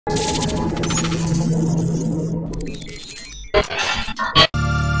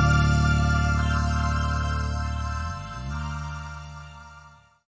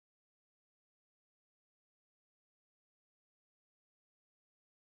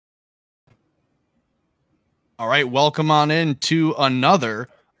All right, welcome on in to another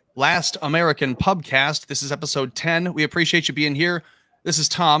Last American Pubcast. This is episode 10. We appreciate you being here. This is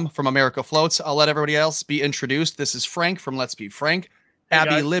Tom from America Floats. I'll let everybody else be introduced. This is Frank from Let's Be Frank, hey, Abby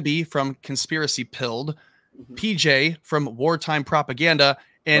guys. Libby from Conspiracy Pilled, PJ from Wartime Propaganda,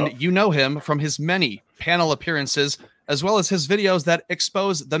 and you know him from his many panel appearances, as well as his videos that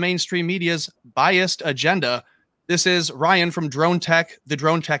expose the mainstream media's biased agenda. This is Ryan from Dronetek, the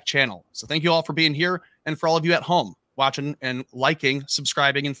Dronetek channel. So thank you all for being here, and for all of you at home watching and liking,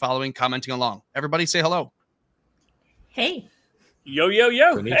 subscribing, and following, commenting along. Everybody say hello. Hey. Yo, yo,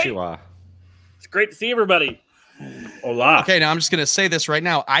 yo. Konnichiwa. Hey. It's great to see everybody. Hola. Okay, now I'm just going to say this right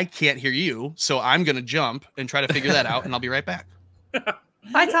now. I can't hear you, so I'm going to jump and try to figure that out, and I'll be right back.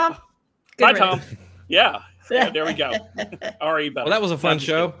 Bye, Tom. Bye, Tom. Yeah. There we go. All right, well, that was a fun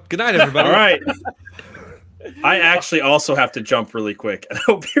show. Good night, everybody. All right. I actually also have to jump really quick, and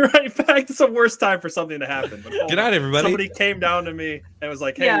I'll be right back. It's the worst time for something to happen. But good night, everybody. Somebody came down to me and was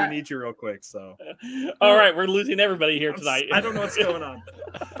like, "Hey, we need you real quick." So, all right, we're losing everybody here tonight. I don't know what's going on.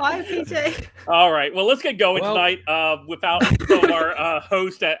 Bye, PJ. All right, well, let's get going tonight without some of our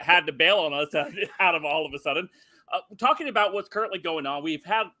hosts that had to bail on us out of all of a sudden. Talking about what's currently going on, we've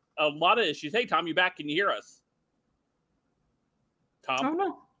had a lot of issues. Hey, Tom, you back? Can you hear us? Tom? I don't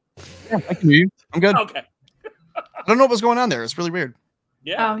know. Yeah, I can hear you. I'm good. Okay. I don't know what was going on there. It's really weird.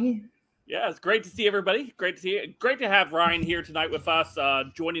 Yeah. Yeah, it's great to see everybody. Great to see you. Great to have Ryan here tonight with us,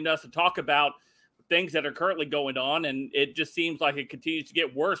 joining us to talk about things that are currently going on. And it just seems like it continues to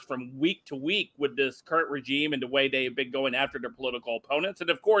get worse from week to week with this current regime and the way they've been going after their political opponents. And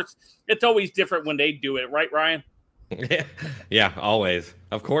of course, it's always different when they do it. Right, Ryan? Yeah, always.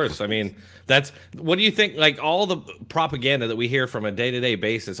 Of course. I mean, that's what do you think? Like all the propaganda that we hear from a day-to-day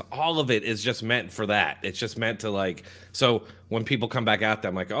basis, all of it is just meant for that. It's just meant to like, so when people come back at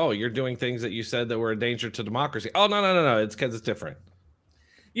them like, oh, you're doing things that you said that were a danger to democracy. Oh, no. It's because it's different.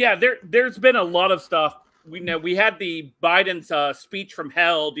 Yeah, there's been a lot of stuff. We had the Biden's speech from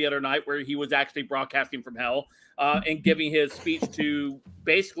hell the other night where he was actually broadcasting from hell and giving his speech to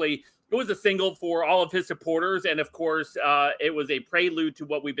basically. It was a single for all of his supporters, and of course, it was a prelude to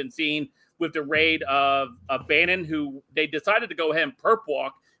what we've been seeing with the raid of Bannon, who they decided to go ahead and perp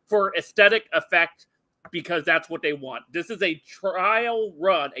walk for aesthetic effect because that's what they want. This is a trial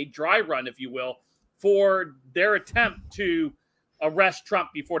run, a dry run, if you will, for their attempt to arrest Trump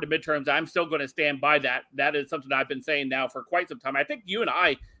before the midterms. I'm still going to stand by that. That is something I've been saying now for quite some time. I think you and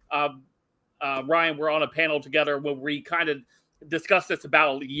I, Ryan, were on a panel together where we kind of discussed this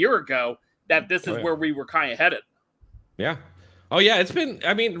about a year ago, that this is where we were kind of headed. Yeah. Oh yeah. It's been,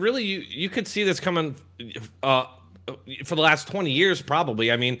 I mean, really, you could see this coming for the last 20 years,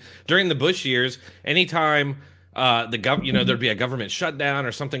 probably. I mean, during the Bush years, anytime there'd be a government shutdown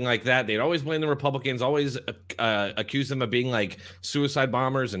or something like that, they'd always blame the Republicans, always accuse them of being like suicide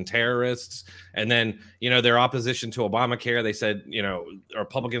bombers and terrorists. And then, their opposition to Obamacare, they said,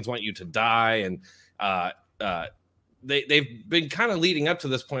 Republicans want you to die. And, they've been kind of leading up to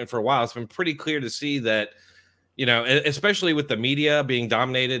this point for a while. It's been pretty clear to see that, especially with the media being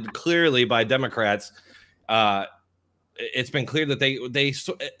dominated clearly by Democrats, it's been clear that they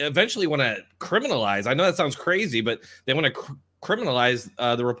eventually want to criminalize. I know that sounds crazy, but they want to criminalize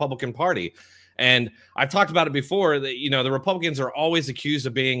the Republican Party. And I've talked about it before that, the Republicans are always accused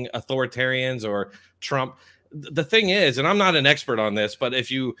of being authoritarians or Trump. The thing is, and I'm not an expert on this, but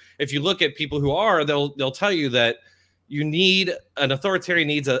if you look at people who are, they'll tell you that an authoritarian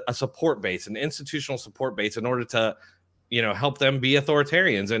needs a support base, an institutional support base in order to, help them be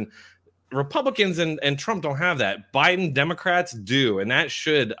authoritarians. And Republicans and Trump don't have that. Biden, Democrats do. And that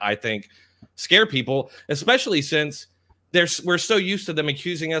should, I think, scare people, especially since we're so used to them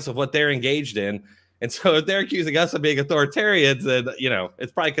accusing us of what they're engaged in. And so if they're accusing us of being authoritarians, then,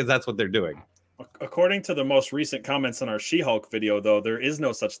 it's probably because that's what they're doing. According to the most recent comments on our She-Hulk video, though, there is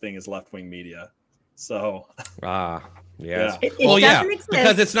no such thing as left-wing media. So, yes. It exist.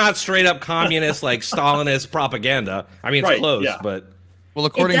 Because it's not straight up communist like Stalinist propaganda. I mean, it's close, but well,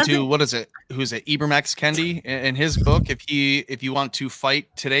 according to who's it, Ibermax Kendi, in his book, if you want to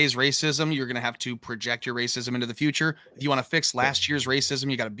fight today's racism, you're going to have to project your racism into the future. If you want to fix last year's racism,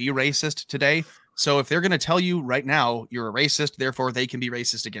 you got to be racist today. So if they're going to tell you right now you're a racist, therefore they can be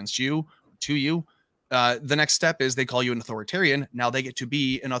racist against you, to you. The next step is they call you an authoritarian. Now they get to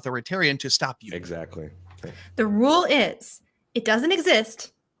be an authoritarian to stop you. Exactly. The rule is it doesn't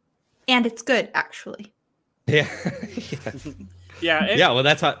exist And it's good, actually. Yeah. Yeah. Yeah. Well,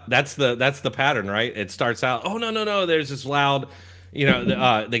 that's the pattern, right? It starts out, oh, no. There's this loud,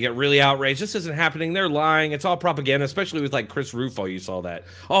 they get really outraged. This isn't happening. They're lying. It's all propaganda, especially with like Chris Rufo. You saw that.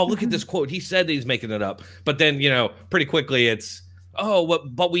 Oh, look at this quote. He said that he's making it up. But then, pretty quickly it's,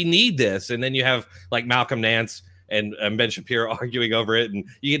 but we need this. And then you have like Malcolm Nance and Ben Shapiro arguing over it. And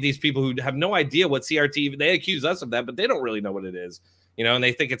you get these people who have no idea what CRT, they accuse us of that, but they don't really know what it is, and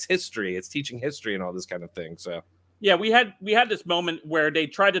they think it's history. It's teaching history and all this kind of thing. So. Yeah, we had this moment where they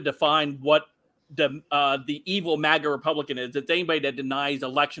tried to define what the evil MAGA Republican is. It's anybody that denies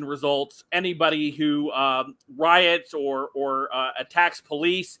election results, anybody who riots or attacks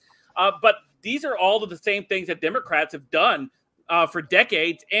police. But these are all of the same things that Democrats have done for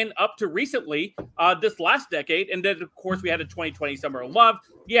decades and up to recently, this last decade. And then, of course, we had a 2020 Summer of Love.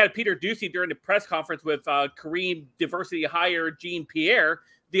 You had Peter Doocy during the press conference with Kareem diversity hire Jean-Pierre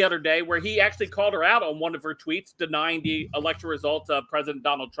the other day, where he actually called her out on one of her tweets denying the election results of President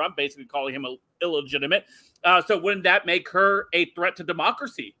Donald Trump, basically calling him illegitimate. So wouldn't that make her a threat to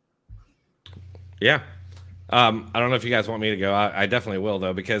democracy? Yeah. I don't know if you guys want me to go. I definitely will,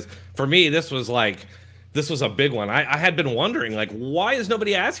 though, because for me, this was a big one. I had been wondering, like, why is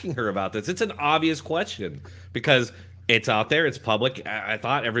nobody asking her about this? It's an obvious question because it's out there. It's public. I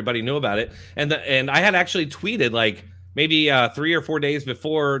thought everybody knew about it. And I had actually tweeted, like, maybe 3 or 4 days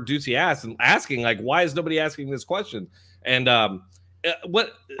before Doocy asked, asking, like, why is nobody asking this question? And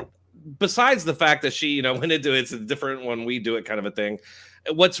what, besides the fact that she, went into it's a different when we do it kind of a thing,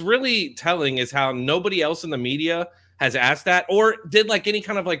 what's really telling is how nobody else in the media has asked that or did like any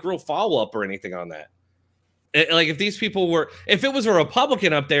kind of like real follow-up or anything on that. Like if these people if it was a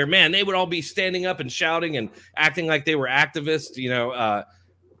Republican up there, man, they would all be standing up and shouting and acting like they were activists,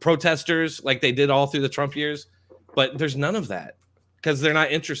 protesters like they did all through the Trump years. But there's none of that because they're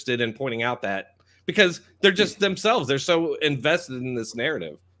not interested in pointing out that because they're just themselves. They're so invested in this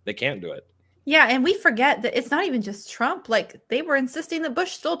narrative. They can't do it. Yeah. And we forget that it's not even just Trump. Like they were insisting that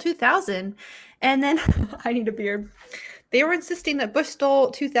Bush stole 2000. And then I need a beard. They were insisting that Bush stole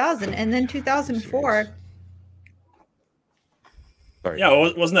 2000 and then 2004. Sorry.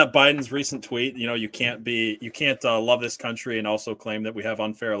 Yeah, wasn't that Biden's recent tweet? You can't love this country and also claim that we have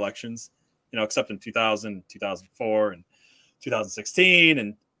unfair elections. Except in 2000, 2004, and 2016,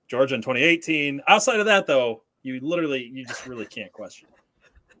 and Georgia in 2018. Outside of that, though, you just really can't question.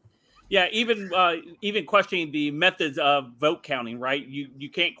 Yeah, even questioning the methods of vote counting, right? You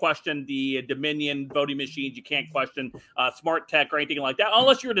can't question the Dominion voting machines. You can't question smart tech or anything like that,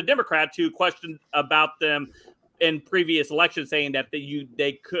 unless you're the Democrats who questioned about them in previous elections, saying that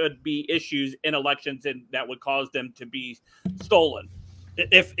they could be issues in elections and that would cause them to be stolen.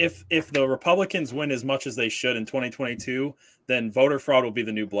 If the Republicans win as much as they should in 2022, then voter fraud will be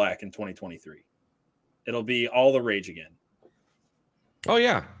the new black in 2023. It'll be all the rage again. Oh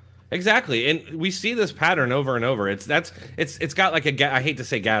yeah, exactly. And we see this pattern over and over. It's got like I hate to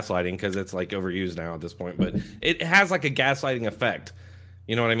say gaslighting because it's like overused now at this point, but it has like a gaslighting effect.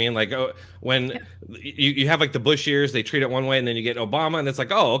 You know what I mean? Like when you have like the Bush years, they treat it one way, and then you get Obama, and it's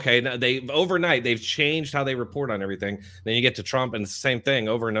like, oh, okay. Now overnight they've changed how they report on everything. Then you get to Trump, and it's the same thing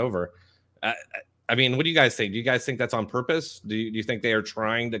over and over. I mean, what do you guys think? Do you guys think that's on purpose? Do you think they are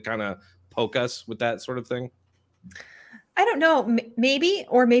trying to kind of poke us with that sort of thing? I don't know. Maybe,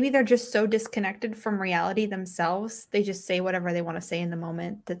 or maybe they're just so disconnected from reality themselves. They just say whatever they want to say in the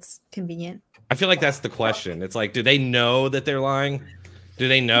moment that's convenient. I feel like that's the question. It's like, do they know that they're lying? Do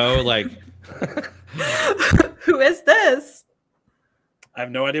they know, like... Who is this? I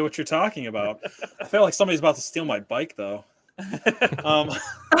have no idea what you're talking about. I feel like somebody's about to steal my bike, though. I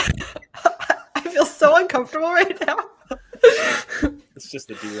feel so uncomfortable right now. It's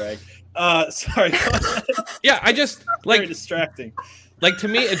just a do-rag. Sorry. Yeah, I just... like very distracting. Like, to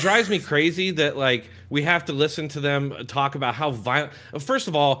me, it drives me crazy that, like, we have to listen to them talk about how violent... First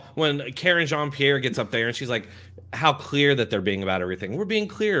of all, when Karen Jean-Pierre gets up there and she's like, how clear that they're being about everything. We're being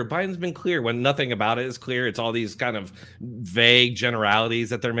clear. Biden's been clear when nothing about it is clear. It's all these kind of vague generalities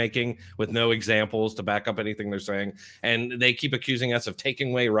that they're making with no examples to back up anything they're saying. And they keep accusing us of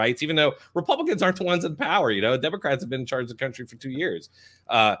taking away rights, even though Republicans aren't the ones in power. Democrats have been in charge of the country for 2 years.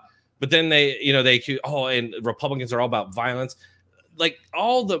 But then they accuse, and Republicans are all about violence. Like,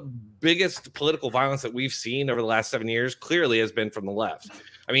 all the biggest political violence that we've seen over the last 7 years clearly has been from the left.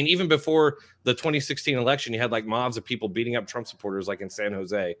 I mean, even before the 2016 election, you had like mobs of people beating up Trump supporters, like in San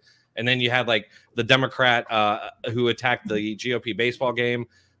Jose. And then you had like the Democrat who attacked the GOP baseball game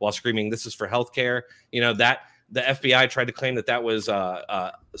while screaming, "This is for healthcare." That the FBI tried to claim that was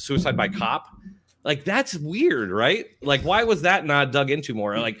suicide by cop. Like, that's weird, right? Like, why was that not dug into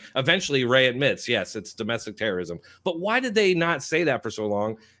more? Like, eventually Ray admits, yes, it's domestic terrorism. But why did they not say that for so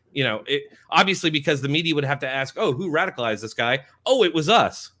long? You know, obviously because the media would have to ask, oh, who radicalized this guy? Oh, it was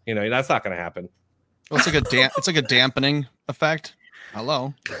us. You know, that's not going to happen. Well, it's like a dampening effect.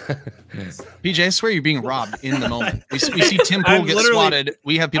 Hello. PJ, I swear you're being robbed in the moment. We see Tim Pool get swatted.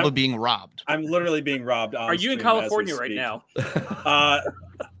 We have people being robbed. I'm literally being robbed. Are you in California right now?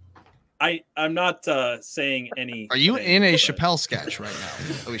 I'm not saying any. Are you in a Chappelle sketch right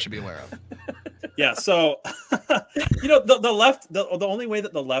now that we should be aware of? Yeah. So, you know, the left, the only way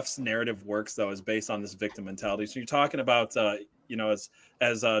that the left's narrative works, though, is based on this victim mentality. So you're talking about, you know, as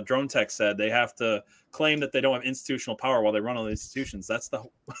Dronetek said, they have to claim that they don't have institutional power while they run all the institutions. That's the.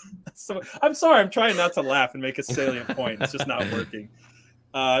 I'm sorry. I'm trying not to laugh and make a salient point. It's just not working.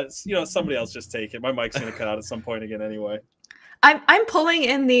 You know, somebody else just take it. My mic's going to cut out at some point again anyway. I'm pulling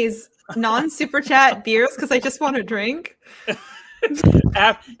in these non-super chat beers because I just want to drink.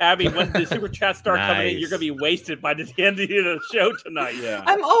 Abby, when the super chats start coming in, you're gonna be wasted by the end of the show tonight. Yeah,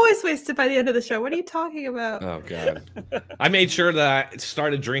 I'm always wasted by the end of the show. What are you talking about? Oh god, I made sure that I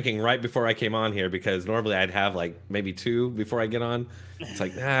started drinking right before I came on here because normally I'd have like maybe 2 before I get on. It's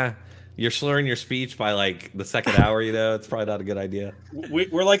like, you're slurring your speech by like the second hour. You know, it's probably not a good idea.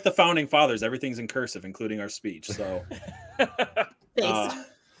 We're like the founding fathers. Everything's in cursive, including our speech. So, yeah,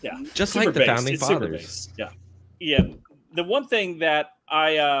 just super like the based. founding It's super fathers. based. Yeah. Yeah. The one thing that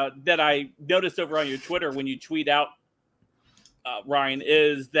I noticed over on your Twitter when you tweet out, Ryan,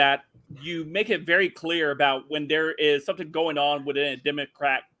 is that you make it very clear about when there is something going on within a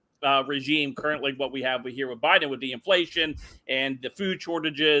Democrat regime, currently what we have here with Biden with the inflation and the food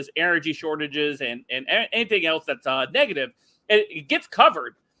shortages, energy shortages, and anything else that's negative. It gets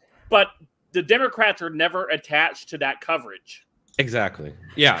covered, but the Democrats are never attached to that coverage. Exactly.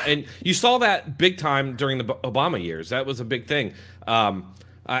 Yeah, and you saw that big time during the Obama years. That was a big thing.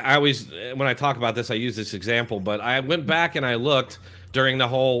 I always, when I talk about this, I use this example, but I went back and I looked during the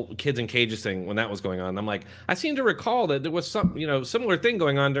whole kids in cages thing when that was going on. I'm like, I seem to recall that there was some, you know, similar thing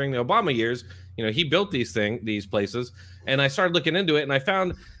going on during the Obama years. You know, he built these places, and I started looking into it, and I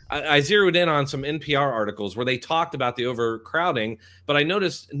found I zeroed in on some NPR articles where they talked about the overcrowding, but I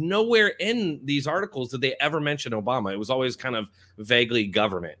noticed nowhere in these articles did they ever mention Obama. It was always kind of vaguely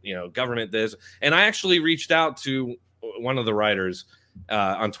government, you know, government this. And I actually reached out to one of the writers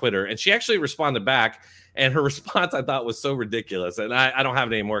on Twitter, and she actually responded back. And her response I thought was so ridiculous. And I don't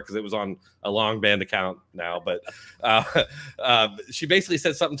have it anymore because it was on a long banned account now. But she basically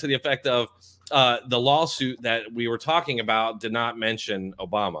said something to the effect of, the lawsuit that we were talking about did not mention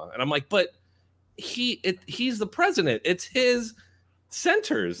Obama. And I'm like, but he's the president. It's his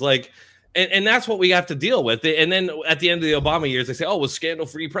centers. Like, and that's what we have to deal with. And then at the end of the Obama years, they say, oh, was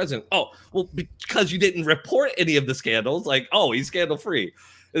scandal-free president. Oh, well, because you didn't report any of the scandals. Like, oh, he's scandal-free.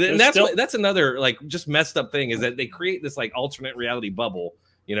 And that's another like just messed up thing is that they create this like alternate reality bubble,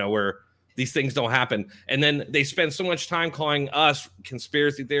 you know, where these things don't happen. And then they spend so much time calling us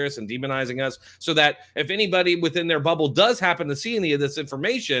conspiracy theorists and demonizing us so that if anybody within their bubble does happen to see any of this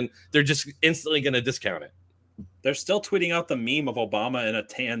information, they're just instantly going to discount it. They're still tweeting out the meme of Obama in a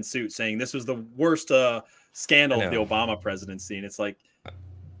tan suit saying this was the worst scandal of the Obama presidency. And it's like,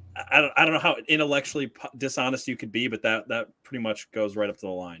 I don't know how intellectually dishonest you could be, but that pretty much goes right up to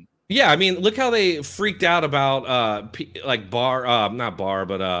the line. Yeah, I mean, look how they freaked out about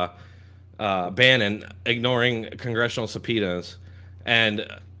Bannon ignoring congressional subpoenas and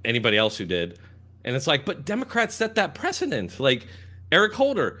anybody else who did. And it's like, but Democrats set that precedent. Like Eric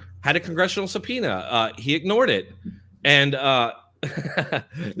Holder had a congressional subpoena. He ignored it. And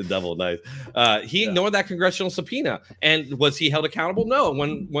the devil, nice. He ignored that congressional subpoena. And was he held accountable? No.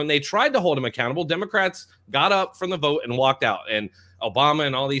 When they tried to hold him accountable, Democrats got up from the vote and walked out. And Obama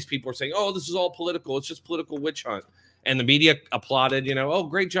and all these people were saying, oh, this is all political. It's just political witch hunt. And the media applauded, you know, oh,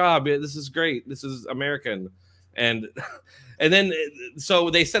 great job. This is great. This is American. And then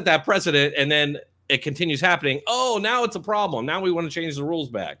so they set that precedent, and then it continues happening. Oh, now it's a problem. Now we want to change the rules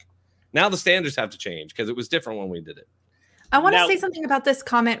back. Now the standards have to change because it was different when we did it. I want to say something about this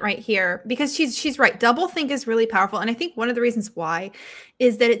comment right here because she's right. Doublethink is really powerful. And I think one of the reasons why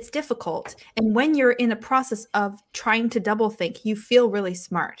is that it's difficult. And when you're in the process of trying to doublethink, you feel really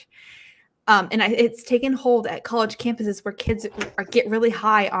smart. It's taken hold at college campuses where kids get really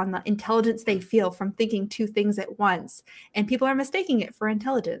high on the intelligence they feel from thinking 2 things at once. And people are mistaking it for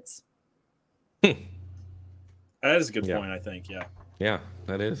intelligence. That is a good point, I think. Yeah. Yeah,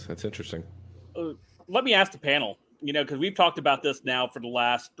 that is. That's interesting. Let me ask the panel, you know, because we've talked about this now for the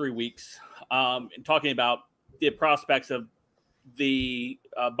last 3 weeks, and talking about the prospects of the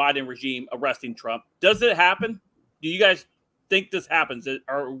Biden regime arresting Trump. Does it happen? Do you guys think this happens?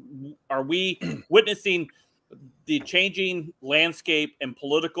 Are we witnessing the changing landscape and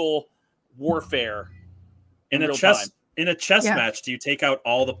political warfare in a chess match? Do you take out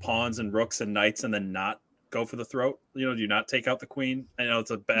all the pawns and rooks and knights and then not go for the throat? You know, do you not take out the queen? I know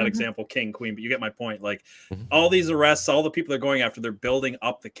it's a bad example, king, queen, but you get my point. Like all these arrests, all the people they're going after, they're building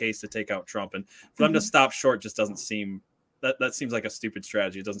up the case to take out Trump, and for them to stop short just doesn't seem that seems like a stupid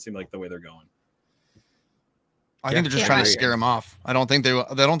strategy. It doesn't seem like the way they're going. I think they're just trying to scare him off. I don't think they're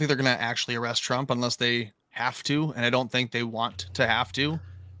going to actually arrest Trump unless they have to, and I don't think they want to have to.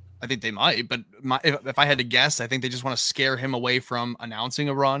 I think they might, but if I had to guess, I think they just want to scare him away from announcing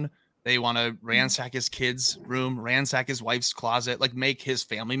a run. They want to ransack his kid's room, ransack his wife's closet, like make his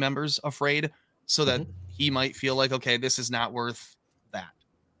family members afraid so that he might feel like, okay, this is not worth that.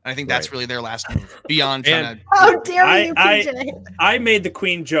 And I think that's really their last move beyond trying to. How dare you, PJ? I made the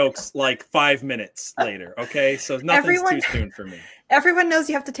queen jokes like 5 minutes later. Okay. So nothing's too soon for me. Everyone knows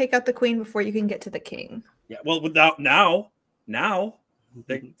you have to take out the queen before you can get to the king. Yeah. Well, without now,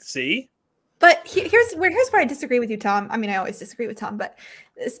 see. But here's where I disagree with you, Tom. I mean, I always disagree with Tom, but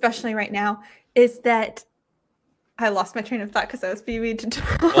especially right now, is that I lost my train of thought because I was being to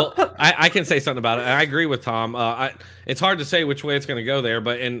talk. Well, I can say something about it. I agree with Tom. It's hard to say which way it's going to go there,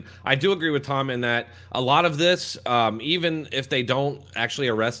 and I do agree with Tom in that a lot of this, even if they don't actually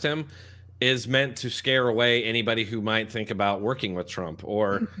arrest him, is meant to scare away anybody who might think about working with Trump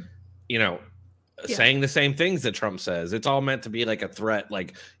or, saying the same things that Trump says. It's all meant to be like a threat.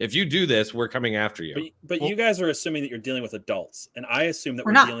 Like, if you do this, we're coming after you. But you guys are assuming that you're dealing with adults, and I assume that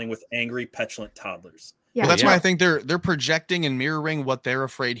we're dealing with angry, petulant toddlers. Yeah. Well, that's why I think they're projecting and mirroring what they're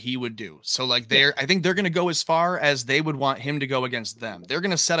afraid he would do. So like I think they're going to go as far as they would want him to go against them. They're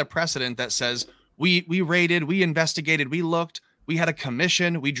going to set a precedent that says we raided, we investigated, we looked, we had a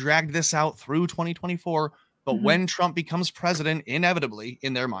commission, we dragged this out through 2024. But when Trump becomes president, inevitably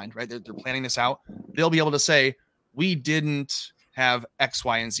in their mind, right? They're planning this out. They'll be able to say, we didn't have X,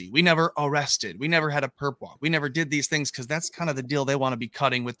 Y, and Z. We never arrested. We never had a perp walk. We never did these things because that's kind of the deal they want to be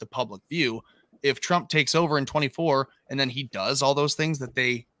cutting with the public view. If Trump takes over in 24 and then he does all those things that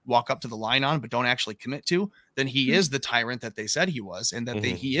they walk up to the line on but don't actually commit to, then he is the tyrant that they said he was, and that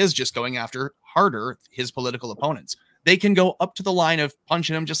he is just going after harder his political opponents. They can go up to the line of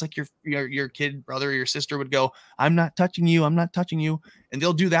punching him just like your kid brother or your sister would go, I'm not touching you, I'm not touching you. And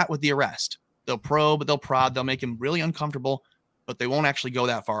they'll do that with the arrest. They'll probe, they'll prod, they'll make him really uncomfortable, but they won't actually go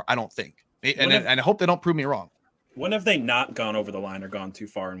that far, I don't think. And I hope they don't prove me wrong. When have they not gone over the line or gone too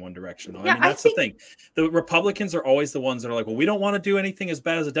far in one direction, though? Yeah, I mean, that's the thing. The Republicans are always the ones that are like, well, we don't want to do anything as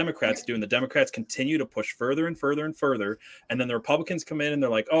bad as the Democrats do. And the Democrats continue to push further and further and further. And then the Republicans come in and they're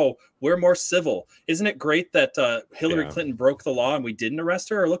like, oh, we're more civil. Isn't it great that Hillary Clinton broke the law and we didn't arrest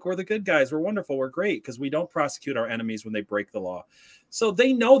her? Or look, we're the good guys. We're wonderful. We're great because we don't prosecute our enemies when they break the law. So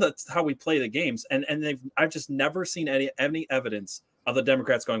they know that's how we play the games. And I've just never seen any evidence of the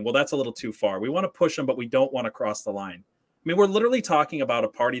Democrats going, well, that's a little too far. We want to push them, but we don't want to cross the line. I mean, we're literally talking about a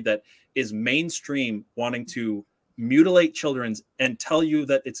party that is mainstream wanting to mutilate children and tell you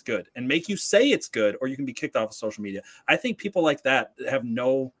that it's good and make you say it's good, or you can be kicked off of social media. I think people like that have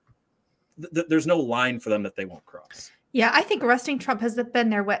there's no line for them that they won't cross. Yeah, I think arresting Trump has been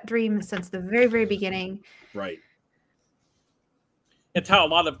their wet dream since the very, very beginning. Right. It's how a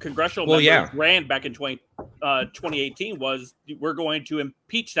lot of congressional members ran back in 2018 was, we're going to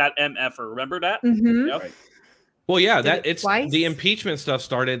impeach that MFer. Remember that? Yep. Right. Well, yeah, the impeachment stuff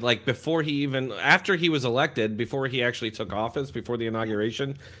started like after he was elected, before he actually took office, before the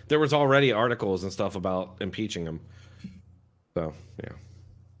inauguration, there was already articles and stuff about impeaching him. So, yeah.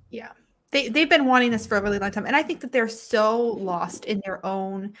 Yeah. They've been wanting this for a really long time. And I think that they're so lost in their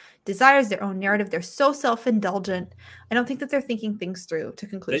own desires, their own narrative. They're so self-indulgent. I don't think that they're thinking things through to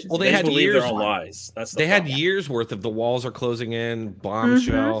conclusions. They had years, their own lies. They had years worth of the walls are closing in,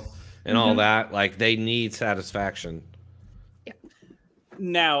 bombshell, and all that. Like, they need satisfaction. Yeah.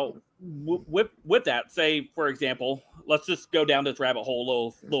 Now, with that, say, for example, let's just go down this rabbit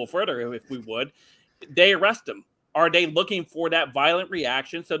hole a little further, if we would. They arrest him. Are they looking for that violent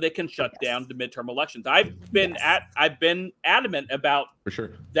reaction so they can shut down the midterm elections? I've been adamant about for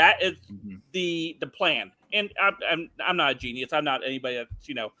sure that is the plan. And I'm not a genius. I'm not anybody that's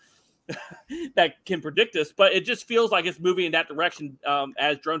that can predict this, but it just feels like it's moving in that direction.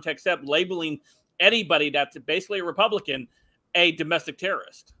 As Dronetek said, labeling anybody that's basically a Republican a domestic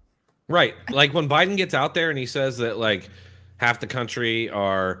terrorist. Right. Like when Biden gets out there and he says that like half the country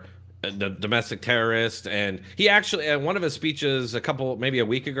are the domestic terrorist. And he actually, in one of his speeches maybe a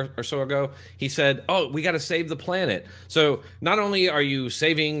week ago or so ago, he said, oh, we got to save the planet. So not only are you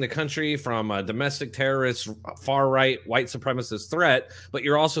saving the country from a domestic terrorist, far-right, white supremacist threat, but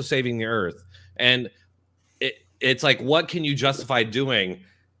you're also saving the earth. And it's like, what can you justify doing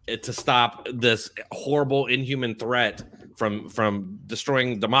to stop this horrible, inhuman threat from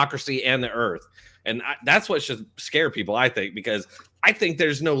destroying democracy and the earth? And that's what should scare people, I think, because I think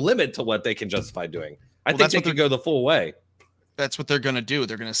there's no limit to what they can justify doing. I think they could go the full way. That's what they're going to do.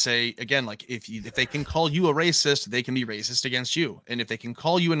 They're going to say, again, like if they can call you a racist, they can be racist against you. And if they can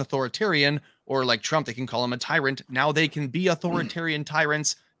call you an authoritarian, or like Trump, they can call him a tyrant. Now they can be authoritarian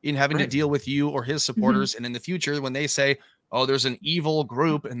tyrants in having to deal with you or his supporters. And in the future, when they say, oh, there's an evil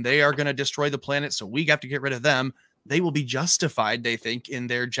group and they are going to destroy the planet, so we have to get rid of them, they will be justified, they think, in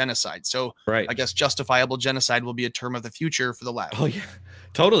their genocide. So I guess justifiable genocide will be a term of the future for the left. Oh, yeah,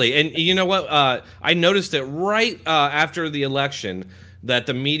 totally. And you know what? I noticed it right after the election that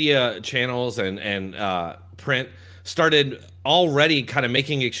the media channels and print started already kind of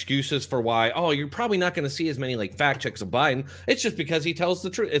making excuses for why, oh, you're probably not going to see as many like fact checks of Biden. It's just because he tells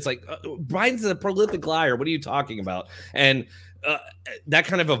the truth. It's like, Biden's a prolific liar. What are you talking about? And that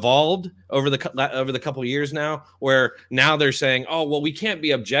kind of evolved over the couple of years now, where now they're saying, oh, well, we can't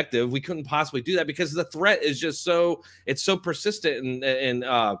be objective. We couldn't possibly do that because the threat is just so persistent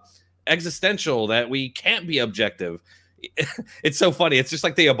and existential that we can't be objective. It's so funny. It's just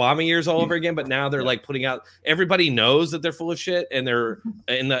like the Obama years all over again, but now they're like putting out, everybody knows that they're full of shit and they're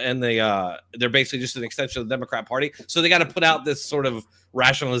they're basically just an extension of the Democrat Party. So they got to put out this sort of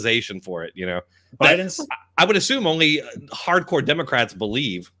rationalization for it, you know. I would assume only hardcore Democrats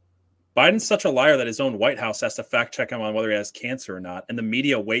believe. Biden's such a liar that his own White House has to fact check him on whether he has cancer or not, and the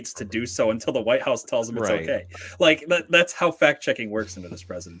media waits to do so until the White House tells him it's okay. Like that's how fact checking works into this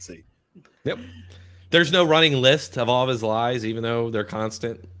presidency. Yep. There's no running list of all of his lies, even though they're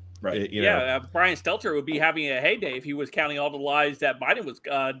constant. Right. You know. Brian Stelter would be having a heyday if he was counting all the lies that Biden was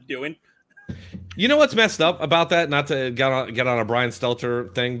doing. You know what's messed up about that? Not to get on a Brian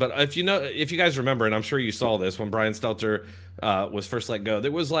Stelter thing, but if you guys remember, and I'm sure you saw this when Brian Stelter was first let go,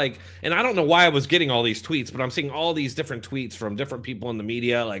 there was like, and I don't know why I was getting all these tweets, but I'm seeing all these different tweets from different people in the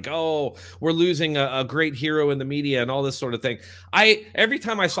media, like, oh, we're losing a great hero in the media and all this sort of thing. Every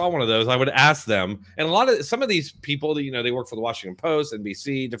time I saw one of those, I would ask them, and some of these people, you know, they work for the Washington Post,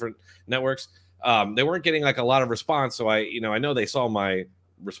 NBC, different networks. They weren't getting like a lot of response, so I know they saw my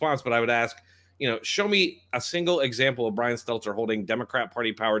response, but I would ask, you know, show me a single example of Brian Stelter holding Democrat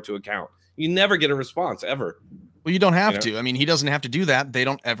Party power to account. You never get a response ever. Well, you don't have to. I mean, he doesn't have to do that. They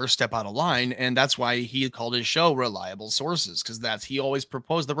don't ever step out of line. And that's why he called his show Reliable Sources, because he always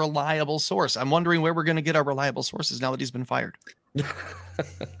proposed the reliable source. I'm wondering where we're going to get our reliable sources now that he's been fired.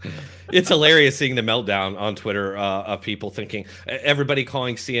 It's hilarious seeing the meltdown on Twitter of people thinking, everybody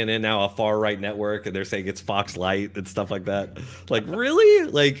calling CNN now a far right network, and they're saying it's Fox Light and stuff like that. Like, really?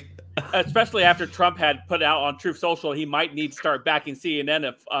 Like, especially after Trump had put out on Truth Social, he might need to start backing CNN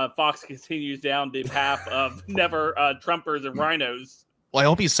if Fox continues down the path of never Trumpers and rhinos. Well, I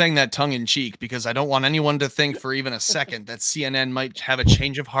hope he's saying that tongue in cheek, because I don't want anyone to think for even a second that CNN might have a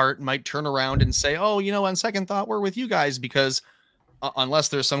change of heart, might turn around and say, oh, you know, on second thought, we're with you guys, because unless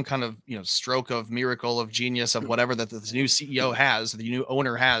there's some kind of, you know, stroke of miracle of genius of whatever that the new CEO has, the new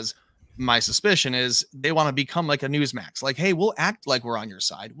owner has, my suspicion is they want to become like a Newsmax. Like, hey, we'll act like we're on your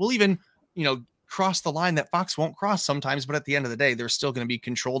side. We'll even, you know, cross the line that Fox won't cross sometimes. But at the end of the day, there's still going to be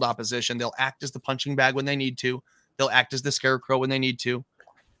controlled opposition. They'll act as the punching bag when they need to. They'll act as the scarecrow when they need to.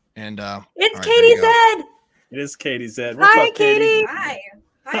 And it's right, Katie Zed. It is Katie Zed. What's up, Katie? Hi.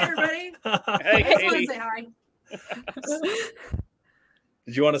 Hi, everybody. Hey, I just want to say hi.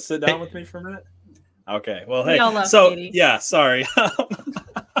 Did you want to sit down with me for a minute? Okay. Well, hey. Katie. Yeah, sorry.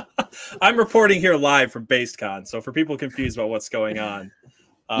 I'm reporting here live from BasedCon, so for people confused about what's going on.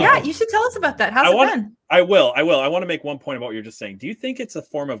 Yeah, you should tell us about that. How's it been? I will. I want to make one point about what you're just saying. Do you think it's a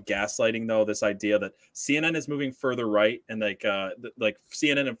form of gaslighting, though, this idea that CNN is moving further right, and like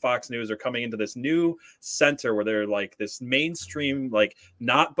CNN and Fox News are coming into this new center where they're like this mainstream, like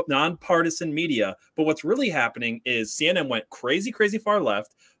not nonpartisan media. But what's really happening is CNN went crazy far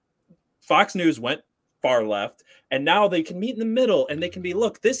left. Fox News went far left, and now they can meet in the middle, and they can be,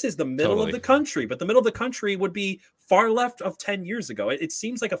 look, this is the middle of the country, but the middle of the country would be far left of 10 years ago. It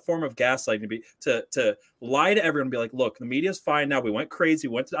seems like a form of gaslighting to lie to everyone and be like, look, the media's fine now. We went crazy,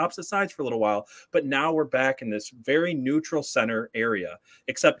 we went to the opposite sides for a little while, but now we're back in this very neutral center area,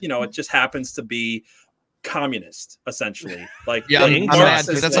 except, you know, it just happens to be communist, essentially. Like, yeah, I'm mad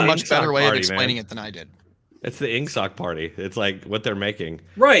because that's a much better way of explaining it than I did. It's the ink sock party. It's like what they're making.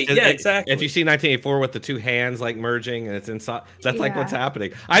 Right. Yeah, exactly. If you see 1984 with the two hands like merging and it's inside, that's like what's Yeah.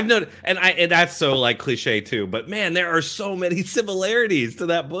 happening. I've noticed, and that's so like cliche too. But man, there are so many similarities to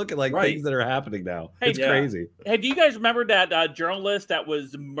that book and like things that are happening now. Hey, It's crazy. Hey, do you guys remember that journalist that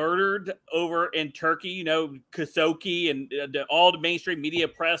was murdered over in Turkey? You know, Khashoggi and all the mainstream media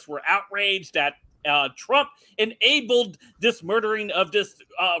press were outraged that Trump enabled this murdering of this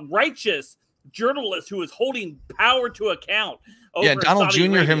righteous journalist who was holding power to account. Yeah, Donald Saudi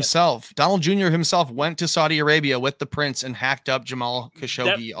Jr. Arabia. himself. Donald Jr. himself went to Saudi Arabia with the prince and hacked up Jamal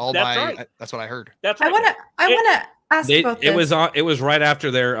Khashoggi. That's what I heard. That's I right. want to ask about this. It was right after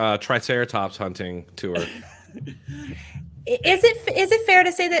their Triceratops hunting tour. Is it fair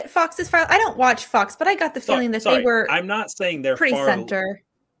to say that Fox is far? I don't watch Fox, but I got the feeling that they were. I'm not saying they're pretty far center.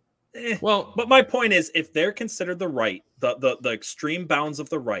 Well, but my point is, if they're considered the right, the extreme bounds of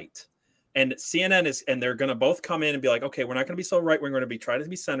the right, and CNN is, and they're going to both come in and be like, okay, we're not going to be so right. We're going to be try to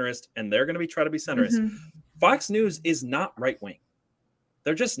be centrist, and they're going to be try to be centrist. Mhm. Fox News is not right wing.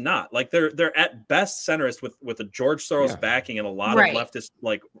 They're just not. Like they're at best centrist with a George Soros backing and a lot of leftist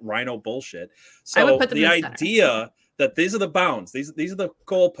like rhino bullshit. So the idea that these are the bounds, these are the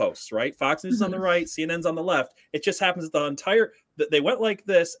goalposts, right? Fox News is on the right, CNN's on the left. It just happens that the entire they went like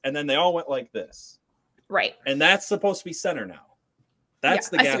this, and then they all went like this, right? And that's supposed to be center now. That's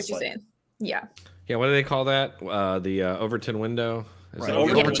the gaslight. Yeah. Yeah. What do they call that? The Overton window. Right. The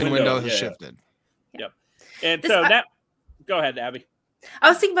Overton window has shifted. Yep. And so that. Go ahead, Abby. I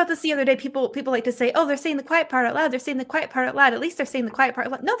was thinking about this the other day. People like to say, "Oh, they're saying the quiet part out loud. They're saying the quiet part out loud. At least they're saying the quiet part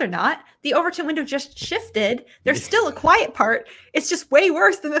out loud." No, they're not. The Overton window just shifted. There's still a quiet part. It's just way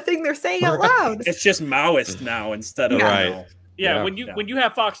worse than the thing they're saying out loud. It's just Maoist now instead of Yeah, when you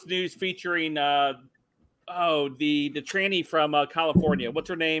have Fox News featuring the tranny from California. What's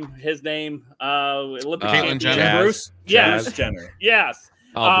her name? His name? Caitlyn Jenner. Bruce. Yes. Jenner. Yes.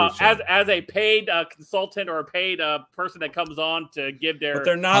 Bruce as a paid consultant or a paid person that comes on to give their. But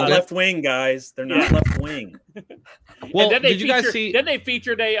they're not left wing, guys. They're not left wing. Well, then did you guys see? Then they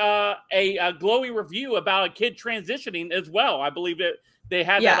featured a glowing review about a kid transitioning as well. I believe that they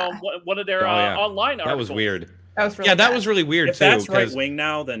had that on one of their online articles. That was weird. That was really that was really weird if too. If that's right wing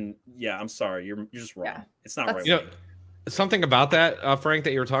now, then I'm sorry, you're just wrong. Yeah. It's not right. You know, something about that, Frank,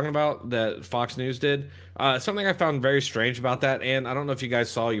 that you were talking about that Fox News did. Something I found very strange about that, and I don't know if you guys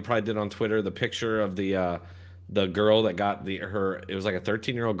saw. You probably did on Twitter the picture of the girl that got her. It was like a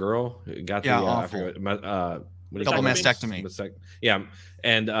 13-year-old girl who got the awful. Double mastectomy. Yeah,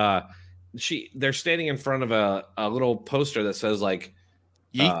 and they're standing in front of a little poster that says like,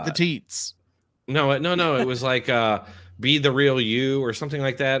 "Yeet the teats." No. It was like be the real you or something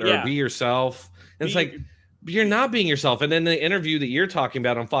like that, or be yourself. And it's like you're not being yourself. And then the interview that you're talking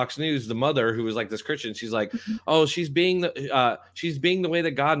about on Fox News, the mother who was like this Christian, she's like, "Oh, she's being the way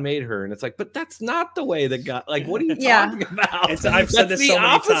that God made her." And it's like, but that's not the way that God. Like, what are you talking about? I've said this so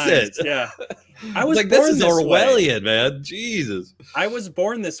many times. Yeah, I was like, this is Orwellian, man. Jesus, I was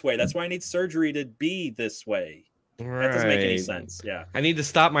born this way. That's why I need surgery to be this way. Right. That doesn't make any sense. Yeah. I need to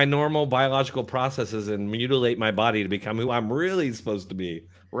stop my normal biological processes and mutilate my body to become who I'm really supposed to be.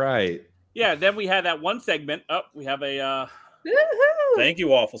 Right. Yeah. Then we had that one segment. Oh, we have a. Thank you,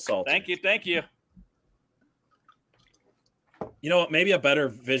 Waffle Salt. Thank you. You know what? Maybe a better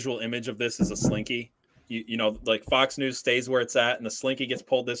visual image of this is a slinky. You know, like Fox News stays where it's at, and the slinky gets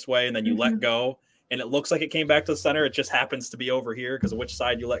pulled this way, and then you let go, and it looks like it came back to the center. It just happens to be over here because of which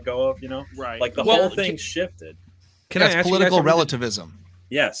side you let go of. You know, right? Like the whole thing shifted. That's political relativism.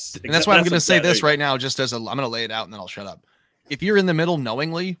 Yes. And that's why I'm going to say this right now, just as I'm going to lay it out and then I'll shut up. If you're in the middle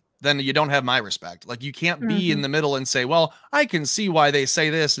knowingly, then you don't have my respect. Like you can't be in the middle and say, well, I can see why they say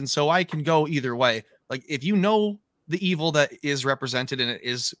this. And so I can go either way. Like if you know the evil that is represented and it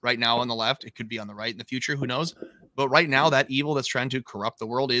is right now on the left, it could be on the right in the future. Who knows? But right now that evil that's trying to corrupt the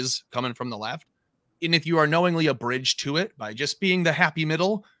world is coming from the left. And if you are knowingly a bridge to it by just being the happy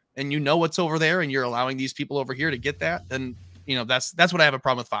middle, and you know what's over there, and you're allowing these people over here to get that, then that's what I have a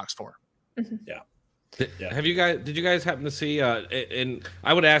problem with Fox for. Yeah. Did you guys happen to see? And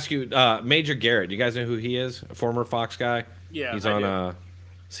I would ask you, Major Garrett. You guys know who he is? A former Fox guy. Yeah, he's on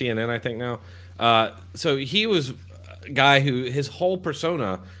CNN, I think now. So he was a guy who his whole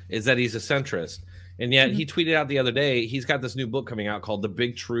persona is that he's a centrist, and yet he tweeted out the other day he's got this new book coming out called The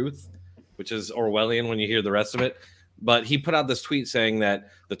Big Truth, which is Orwellian when you hear the rest of it. But he put out this tweet saying that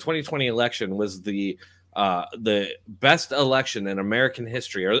the 2020 election was the best election in American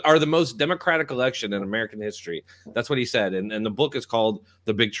history, or the most democratic election in American history. That's what he said. And the book is called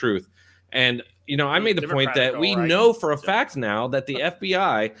The Big Truth. And, you know, I made the point Democratic, that we all right. know for a fact now that the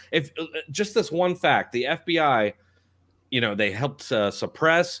FBI, if just this one fact, the FBI, you know, they helped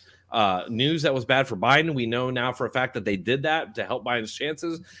suppress news that was bad for Biden. We know now for a fact that they did that to help Biden's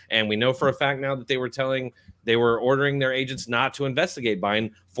chances. And we know for a fact now that they were ordering their agents not to investigate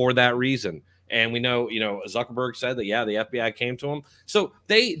Biden for that reason. And we know, you know, Zuckerberg said that, yeah, the FBI came to him. So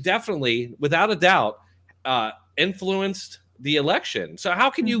they definitely, without a doubt, influenced the election. So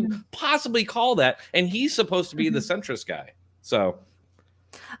how can you possibly call that? And he's supposed to be the centrist guy. So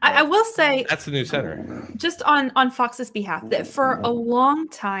I will say that's the new center. just on Fox's behalf that for a long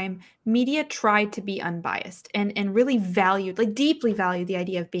time, media tried to be unbiased and really valued, like deeply valued the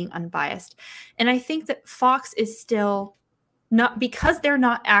idea of being unbiased. And I think that Fox is still not, because they're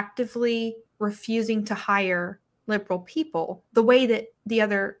not actively refusing to hire liberal people the way that the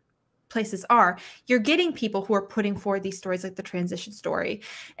other places are, you're getting people who are putting forward these stories like the transition story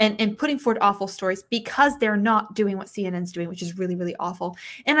and putting forward awful stories because they're not doing what CNN's doing, which is really, really awful.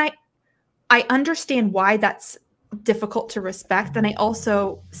 And I understand why that's difficult to respect. And I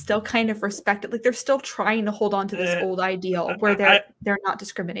also still kind of respect it. Like they're still trying to hold on to this old ideal where they're not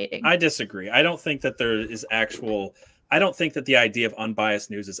discriminating. I disagree. I don't think that there is I don't think that the idea of unbiased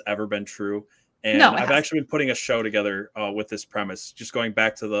news has ever been true. And No, I've actually been putting a show together with this premise, just going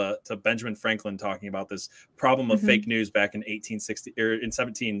back to Benjamin Franklin talking about this problem of fake news back in 1860 or in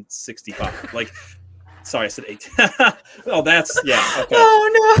 1765. Like, sorry, I said 18. Oh, that's okay.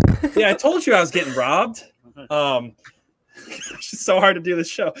 Oh no! Yeah, I told you I was getting robbed. It's just so hard to do this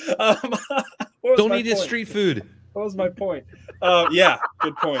show. Don't eat his street food. What was my point? Yeah,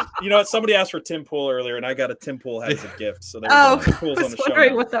 good point. You know what? Somebody asked for Tim Pool earlier, and I got a Tim Pool head as a gift. So there's I Pool's was on the show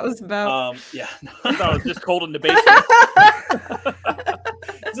wondering now. what that was about. Yeah. I thought it was just cold in the basement.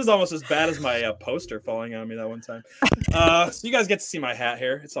 This is almost as bad as my poster falling on me that one time. So you guys get to see my hat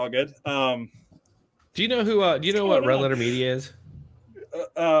here. It's all good. Do you know who? Do you know what Red Letter Media is?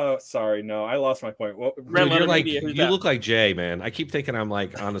 Sorry, no, I lost my point. Well, Red Dude, Letter you're like Media, who's you that? look like Jay, man. I keep thinking I'm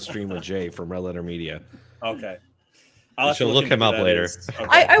like on a stream with Jay from Red Letter Media. okay. She'll look him up later. Okay.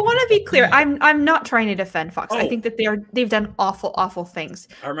 I want to be clear. I'm not trying to defend Fox. I Oh. think that they've done awful things.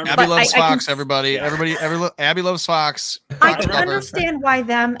 I remember. Abby But loves I can- Fox. Everybody, Abby loves Fox. I Fox can lover. understand why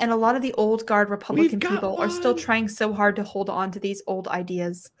them and a lot of the old guard Republican got people are still one. trying so hard to hold on to these old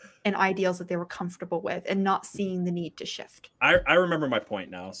ideas and ideals that they were comfortable with and not seeing the need to shift. I remember my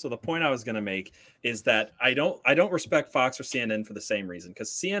point now. So the point I was going to make is that I don't respect Fox or CNN for the same reason, because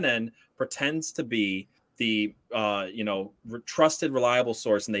CNN pretends to be the trusted, reliable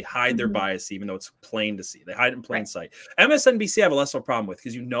source, and they hide their bias, even though it's plain to see. They hide it in plain sight. MSNBC I have a less of a problem with,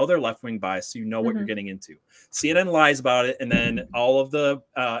 because you know they're left-wing bias, so you know what you're getting into. CNN lies about it, and then all of the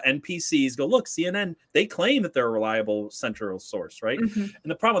NPCs go, look, CNN, they claim that they're a reliable central source, right? And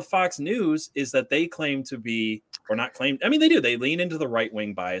the problem with Fox News is that they claim to be, or not claim, I mean, they do. They lean into the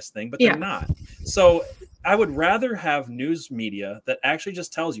right-wing bias thing, but they're not. So I would rather have news media that actually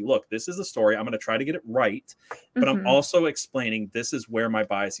just tells you, look, this is the story. I'm going to try to get it right, but I'm also explaining this is where my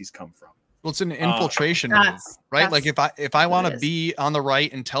biases come from. Well, it's an infiltration move, right? Like if I want to is. be on the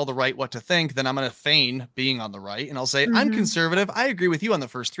right and tell the right what to think, then I'm going to feign being on the right, and I'll say I'm conservative. I agree with you on the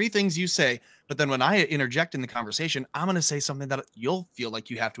first three things you say, but then when I interject in the conversation, I'm going to say something that you'll feel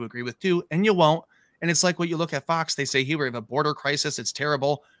like you have to agree with too, and you won't. And it's like what you look at Fox. They say here we have a border crisis. It's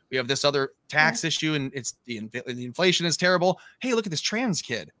terrible. We have this other tax issue, and it's the inflation is terrible. Hey, look at this trans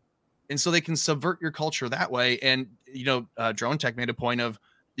kid. And so they can subvert your culture that way. And, Dronetek made a point of,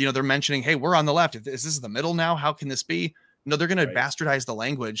 they're mentioning, hey, we're on the left. If this is the middle now, how can this be? No, they're going to bastardize the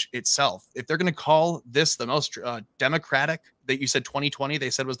language itself. If they're going to call this the most democratic, that you said 2020,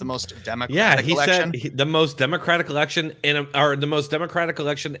 they said was the most democratic election. Said the most democratic election or the most democratic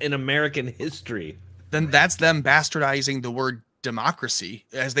election in American history. Then that's them bastardizing the word democracy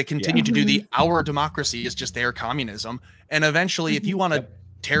as they continue to do our democracy is just their communism. And eventually, if you want to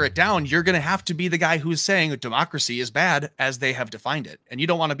tear it down, you're going to have to be the guy who's saying democracy is bad as they have defined it. And you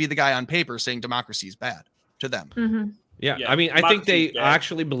don't want to be the guy on paper saying democracy is bad to them. Yeah, I mean, I think they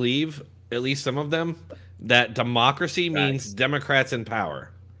actually believe, at least some of them, that democracy means Democrats in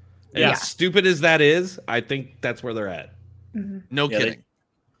power. And as stupid as that is, I think that's where they're at. No kidding.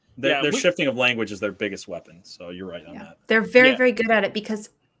 Their shifting of language is their biggest weapon. So you're right on that. They're very, very good at it because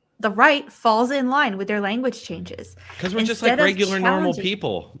the right falls in line with their language changes. Because we're just like regular, normal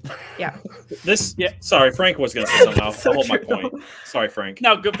people. Yeah. Sorry, Frank was going to say something. I'll hold my point. Sorry, Frank.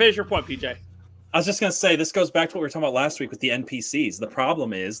 No, go finish your point, PJ. I was just going to say, this goes back to what we were talking about last week with the NPCs. The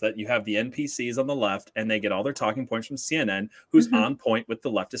problem is that you have the NPCs on the left, and they get all their talking points from CNN, who's on point with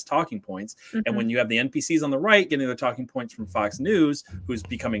the leftist talking points. And when you have the NPCs on the right getting their talking points from Fox News, who's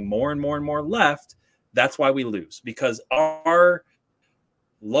becoming more and more and more left, that's why we lose. Because our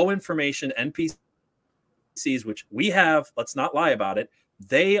low information NPCs, which we have, let's not lie about it,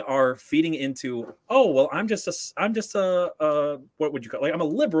 they are feeding into, oh, well, I'm just a what would you call it? Like, I'm a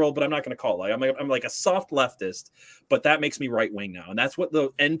liberal, but I'm not going to call it. I'm like a soft leftist, but that makes me right wing now. And that's what the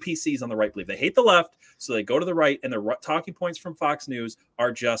NPCs on the right believe. They hate the left, so they go to the right, and their talking points from Fox News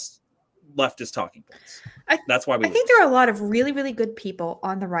are just leftist talking points. That's why I think there are a lot of really, really good people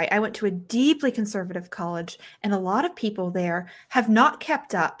on the right. I went to a deeply conservative college, and a lot of people there have not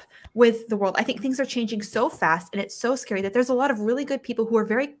kept up with the world. I think things are changing so fast, and it's so scary that there's a lot of really good people who are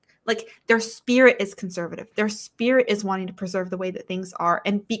very, like, their spirit is conservative. Their spirit is wanting to preserve the way that things are,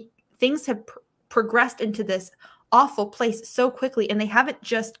 and things have progressed into this awful place so quickly, and they haven't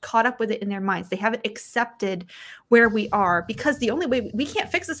just caught up with it in their minds. They haven't accepted where we are, because the only way we can't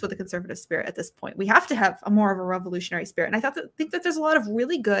fix this with a conservative spirit at this point. We have to have a more of a revolutionary spirit. And I think that there's a lot of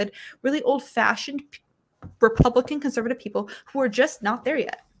really good, really old-fashioned Republican conservative people who are just not there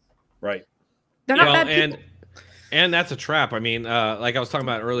yet. Right. They're not bad people. And that's a trap. I mean, like I was talking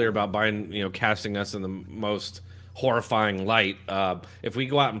about earlier about Biden, casting us in the most horrifying light. If we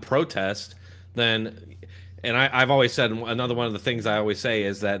go out and protest, then, and I've always said, another one of the things I always say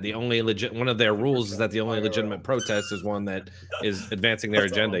is that the only one of their rules is that the only legitimate protest is one that is advancing their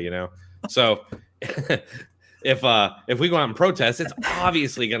agenda. So if we go out and protest, it's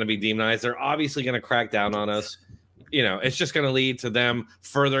obviously going to be demonized. They're obviously going to crack down on us. It's just going to lead to them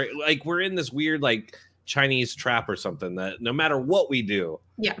further. Like, we're in this weird, like, Chinese trap or something that no matter what we do,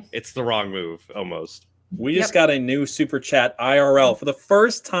 it's the wrong move almost. We just got a new super chat IRL for the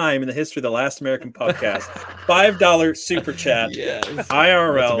first time in the history of the Last American Podcast. $5 super chat. Yes.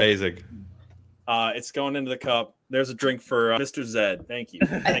 IRL. That's amazing. It's going into the cup. There's a drink for Mr. Zed. Thank you.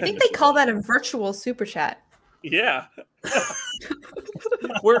 I think they call that a virtual super chat. Yeah.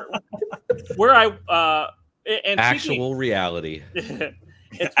 And actual reality.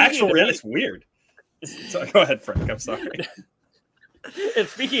 Actual reality is weird. So, go ahead, Frank. I'm sorry. And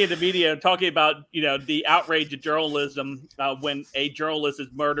speaking of the media, talking about the outrage of journalism when a journalist is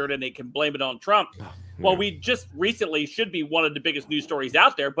murdered and they can blame it on Trump. Well, we just recently should be one of the biggest news stories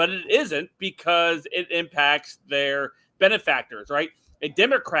out there, but it isn't because it impacts their benefactors, right? A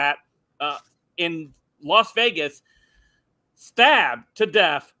Democrat in Las Vegas stabbed to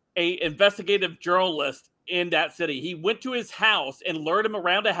death a investigative journalist in that city. He went to his house and lured him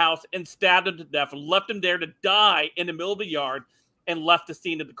around the house and stabbed him to death and left him there to die in the middle of the yard and left the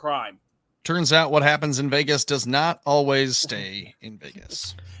scene of the crime. Turns out what happens in Vegas does not always stay in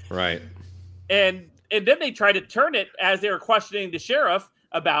Vegas. Right. And then they tried to turn it as they were questioning the sheriff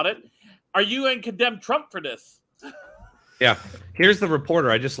about it. Are you going to condemn Trump for this? Yeah. Here's the reporter.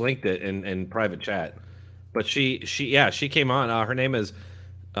 I just linked it in private chat. But she came on. Her name is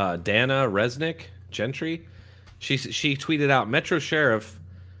Dana Resnick Gentry. She tweeted out, Metro Sheriff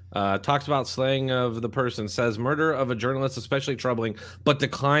talks about slaying of the person, says murder of a journalist especially troubling, but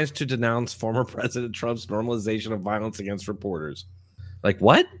declines to denounce former President Trump's normalization of violence against reporters. Like,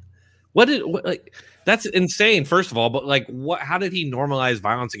 what? Like, that's insane, first of all, but like, what? How did he normalize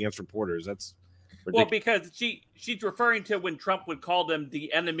violence against reporters? That's ridiculous. Well, because she's referring to when Trump would call them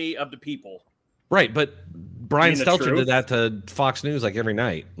the enemy of the people. Right, but Brian Stelter did that to Fox News like every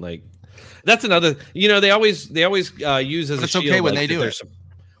night. Like, that's another. They always use as a shield. It's okay when they do it.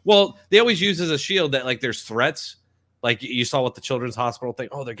 Well, they always use as a shield that, like, there's threats. Like you saw with the Children's Hospital thing.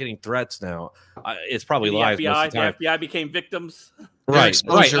 Oh, they're getting threats now. It's probably lies most of the time. The FBI became victims. Right.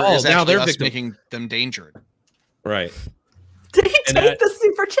 Right. Oh, is now they're making them endangered. Right. Did he take the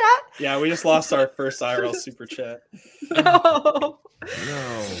super chat? Yeah, we just lost our first IRL super chat. No.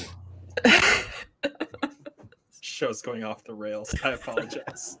 Show's going off the rails. I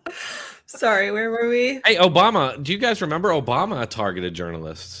apologize. Sorry, where were we? Hey, Obama. Do you guys remember Obama targeted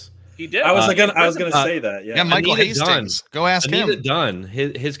journalists? He did. I was gonna say that. Yeah. Michael Anita Hastings. Go ask Anita him. Dunn,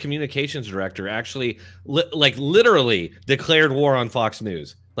 his communications director, actually literally declared war on Fox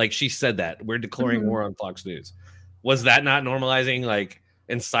News. Like, she said that we're declaring war on Fox News. Was that not normalizing, like,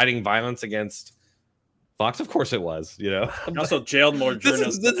 inciting violence against Fox? Of course it was. Also jailed more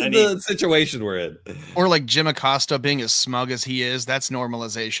journalists. This is the situation we're in. Or like Jim Acosta being as smug as he is. That's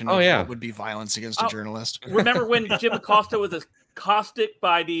normalization. Oh, yeah. What would be violence against a journalist. Remember when Jim Acosta was accosted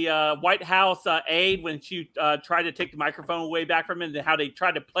by the White House aide when she tried to take the microphone away back from him, and how they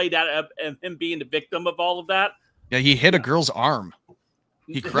tried to play that up and him being the victim of all of that? Yeah, he hit a girl's arm.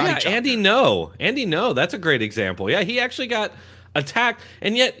 He karate chopped Andy her. Andy No, that's a great example. Yeah, he actually got attacked,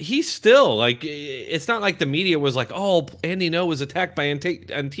 and yet he's still like, it's not like the media was like, oh, Andy No was attacked by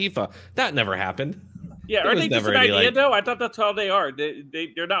Antifa. That never happened. Yeah, There are was they just never an any, idea like- though? I thought that's how they are.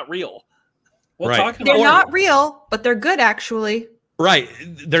 They're not real. Well, Right. talking They're about not real, but they're good actually. Right.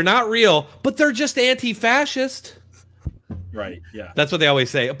 They're not real, but they're just anti-fascist. right, yeah. That's what they always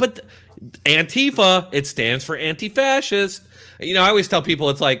say. But Antifa, it stands for anti-fascist. You know, I always tell people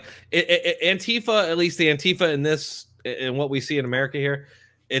it's like Antifa, at least the Antifa in what we see in America here,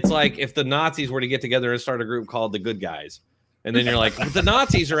 it's like if the Nazis were to get together and start a group called the Good Guys. And then you're like, but the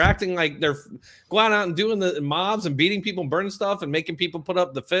Nazis are acting like they're going out and doing the mobs and beating people and burning stuff and making people put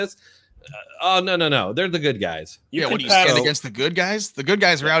up the fist. Oh, no. They're the good guys. Yeah, can what do you pass- stand against the good guys? The good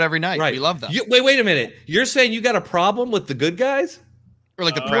guys are out every night. Right. We love them. Wait a minute. You're saying you got a problem with the good guys? Or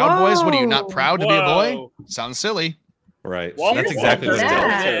like the Proud Boys. What are you, not Whoa. proud to be a boy? Whoa. Sounds silly. Right. Well, That's here's exactly what it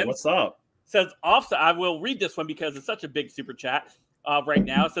that. is. Yeah. What's up? Says off. I will read this one because it's such a big super chat right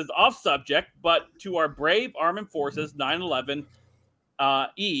now. It says off subject, but to our brave armed forces, 9/11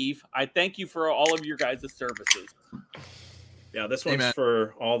 Eve, I thank you for all of your guys' services. Yeah, this one's Amen.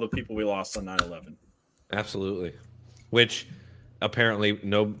 for all the people we lost on 9/11. Absolutely. Which apparently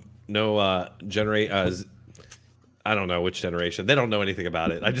I don't know which generation. They don't know anything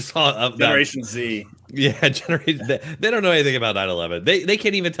about it. I just saw Generation Z. Yeah, generation. They don't know anything about 9/11. They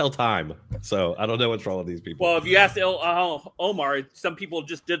can't even tell time. So I don't know what's wrong with these people. Well, if you ask Omar, some people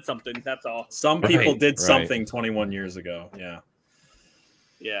just did something. That's all. Some people Right, did right. something 21 years ago. Yeah.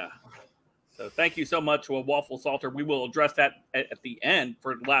 Yeah. So thank you so much, Waffle Salter. We will address that at the end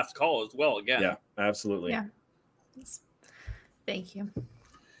for the last call as well. Again. Yeah, absolutely. Yeah. Thank you.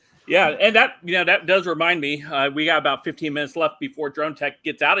 Yeah, and that does remind me. We got about 15 minutes left before Dronetek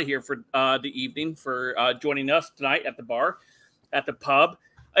gets out of here for the evening for joining us tonight at the bar, at the pub.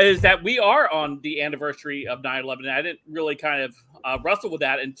 Is that we are on the anniversary of 9/11. And I didn't really kind of wrestle with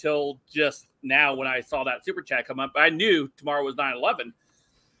that until just now when I saw that super chat come up. I knew tomorrow was 9/11.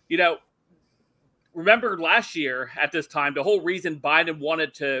 You know, remember last year at this time, the whole reason Biden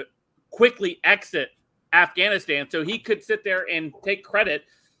wanted to quickly exit Afghanistan so he could sit there and take credit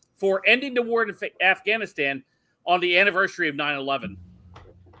for ending the war in Afghanistan on the anniversary of 9/11.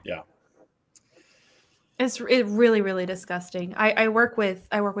 Yeah. It's really, really disgusting. I work with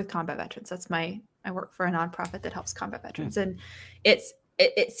combat veterans. I work for a nonprofit that helps combat veterans, and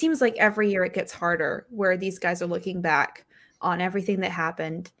it seems like every year it gets harder where these guys are looking back on everything that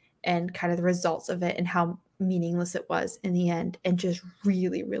happened and kind of the results of it and how meaningless it was in the end, and just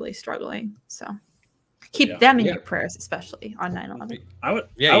really, really struggling. So keep them in your prayers, especially on 9/11. I would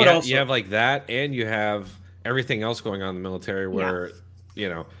Yeah, also you have like that, and you have everything else going on in the military where you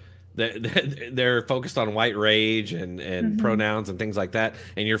know they're focused on white rage and pronouns and things like that,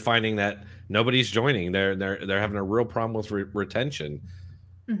 and you're finding that nobody's joining. They're having a real problem with retention.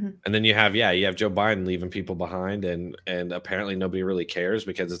 And then you have Joe Biden leaving people behind, and apparently nobody really cares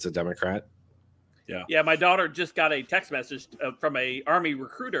because it's a Democrat. Yeah, my daughter just got a text message from a Army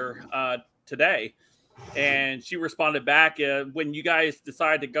recruiter today, and she responded back, when you guys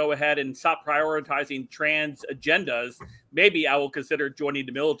decide to go ahead and stop prioritizing trans agendas, maybe I will consider joining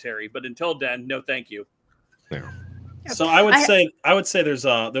the military. But until then, no thank you. Yeah. So I would say there's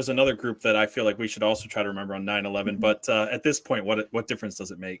another group that I feel like we should also try to remember on 9/11. But at this point, what difference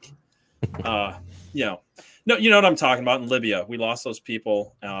does it make? No, you know what I'm talking about. In Libya, we lost those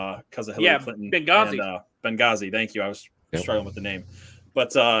people because of Hillary Clinton. Benghazi. And, Benghazi. Thank you. I was struggling with the name.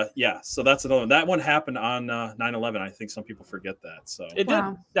 But so that's another one. That one happened on 9/11. I think some people forget that. So It Wow.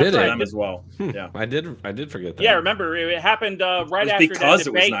 did. That's Did it? right. them as well. Yeah. I did forget that. Yeah, remember it happened right It was after because that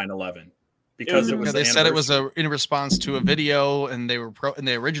it was debate. 9/11. Because it was Yeah, the they said it was anniversary. in response to a video, and they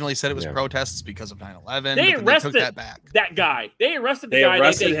originally said it was protests because of 9/11. They but then arrested took that back. that guy. They arrested the They guy.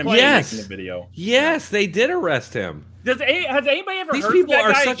 arrested him for claimed- Yes. making the video. Yes, they did arrest him. Has anybody ever These heard people of that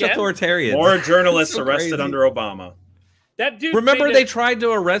are guy such again? authoritarians. More journalists So arrested crazy. under Obama. That dude. Remember made they it- tried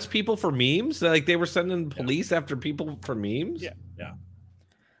to arrest people for memes? Like they were sending police after people for memes? Yeah.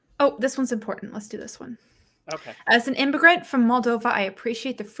 Oh, this one's important. Let's do this one. Okay. As an immigrant from Moldova, I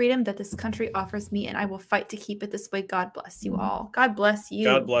appreciate the freedom that this country offers me, and I will fight to keep it this way. God bless you all. God bless you.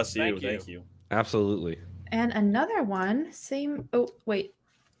 God bless you. Thank you. Thank you. Absolutely. And another one, same. Oh, wait.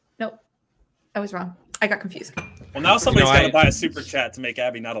 Nope. I was wrong. I got confused. Well, now somebody's got to I- buy a super chat to make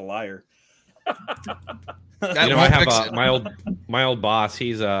Abby not a liar. That You know, I won't have fix it. my old boss.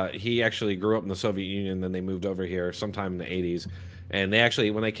 He actually grew up in the Soviet Union. Then they moved over here sometime in the 80s, and they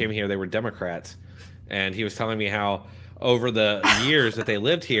actually when they came here they were Democrats. And he was telling me how over the years that they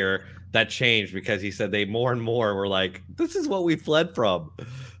lived here, that changed because he said they more and more were like, this is what we fled from.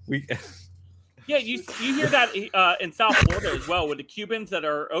 Yeah, you hear that in South Florida as well with the Cubans that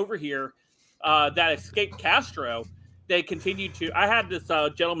are over here that escaped Castro. They continue to. I had this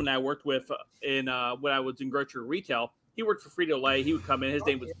gentleman I worked with in when I was in grocery retail. He worked for Frito-Lay. He would come in. His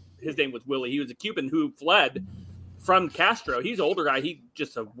name was Willie. He was a Cuban who fled from Castro. He's an older guy. He's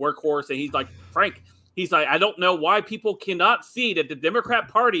just a workhorse, and he's like, Frank. He's like, I don't know why people cannot see that the Democrat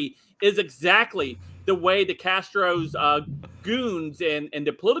Party is exactly the way the Castro's goons and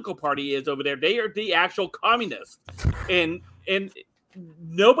the political party is over there. They are the actual communists, and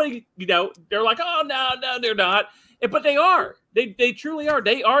nobody, they're like, oh no, they're not, but they are. They truly are.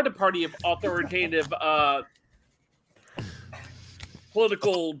 They are the party of authoritative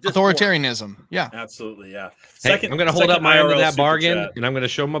political discourse. Authoritarianism. Yeah, absolutely. Yeah. Hey, I'm going to hold up my end of that bargain, and I'm going to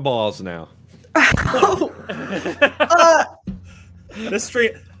show my balls now. This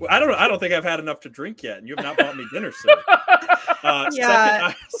stream, I don't think I've had enough to drink yet, and you have not bought me dinner, sir.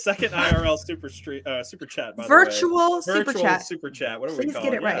 Second IRL super chat, by virtual the way. super chat. Super chat. What do Please we call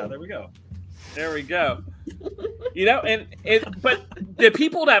get it? it right. Yeah, there we go. There we go. But the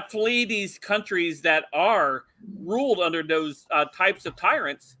people that flee these countries that are ruled under those types of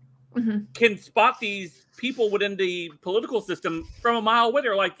tyrants can spot these people within the political system from a mile away.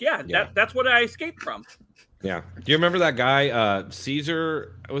 They're like, that's what I escaped from. Yeah. Do you remember that guy,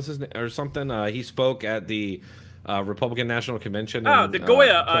 Caesar, was his name or something? He spoke at the Republican National Convention. Oh, the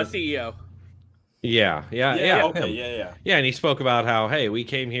Goya CEO. Yeah. Okay, yeah. And he spoke about how, hey, we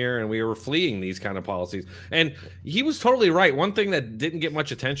came here and we were fleeing these kind of policies. And he was totally right. One thing that didn't get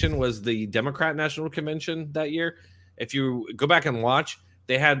much attention was the Democrat National Convention that year. If you go back and watch,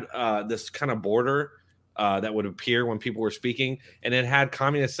 they had this kind of border that would appear when people were speaking, and it had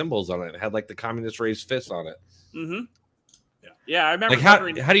communist symbols on it. It had like the communist raised fist on it. Mm-hmm. Yeah, I remember.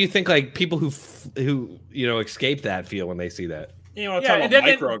 Like how do you think like people who escape that feel when they see that? Talk about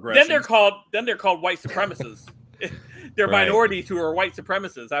microaggressions. Then they're called white supremacists. They're Right. minorities who are white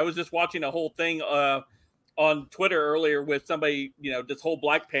supremacists. I was just watching a whole thing on Twitter earlier with somebody, this whole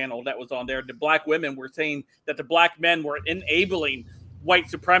black panel that was on there. The black women were saying that the black men were enabling white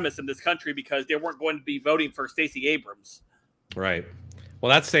supremacists in this country because they weren't going to be voting for Stacey Abrams. Right. Well,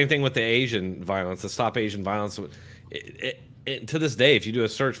 that's the same thing with the Asian violence, the Stop Asian Violence. To this day, if you do a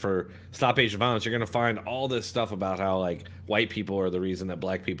search for Stop Asian Violence, you're going to find all this stuff about how like white people are the reason that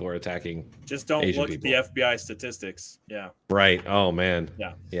black people are attacking. Just don't Asian look people. at the FBI statistics. Yeah. Right. Oh man.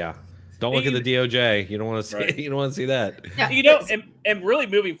 Yeah. Don't look at the DOJ. You don't want to see. Right. You don't want to see that. Yeah. And really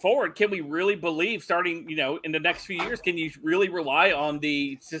moving forward, can we really believe starting, in the next few years, can you really rely on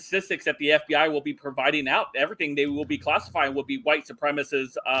the statistics that the FBI will be providing out? Everything they will be classifying will be white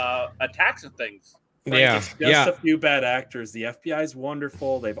supremacists attacks and things. Frank, it's just a few bad actors. The FBI is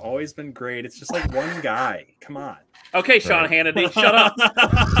wonderful. They've always been great. It's just like one guy. Come on. Okay, Sean Hannity, shut up.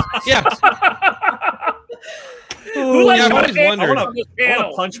 Yeah. Who likes I've Sean always Hannity wondered. on this I panel?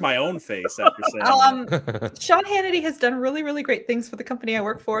 want to punch my own face after saying that. Sean Hannity has done really, really great things for the company I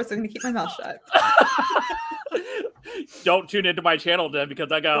work for, so I'm going to keep my mouth shut. Don't tune into my channel then,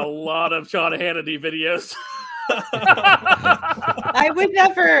 because I got a lot of Sean Hannity videos. I would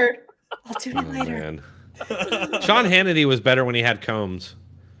never. I'll tune in later. Man. Sean Hannity was better when he had combs.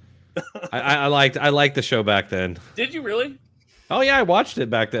 I liked the show back then. Did you really? Oh yeah, I watched it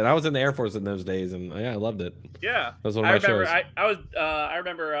back then. I was in the Air Force in those days, and yeah, I loved it. Yeah, that was one of my shows. I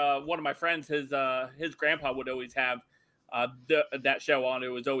remember one of my friends. His grandpa would always have that show on. It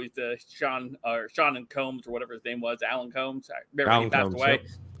was always the Sean and Combs or whatever his name was, Alan Combs. I remember he passed away.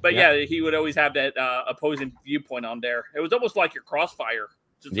 Yep. But yeah, he would always have that opposing viewpoint on there. It was almost like your Crossfire.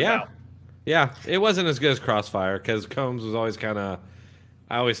 Yeah, it wasn't as good as Crossfire because Combs was always kind of.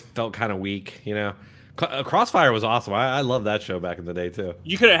 I always felt kind of weak, Crossfire was awesome. I loved that show back in the day too.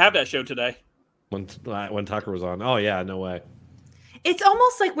 You couldn't have that show today when Tucker was on. Oh yeah, no way. It's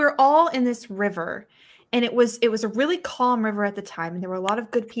almost like we're all in this river, and it was a really calm river at the time, and there were a lot of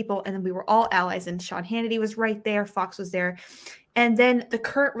good people, and then we were all allies. And Sean Hannity was right there, Fox was there, and then the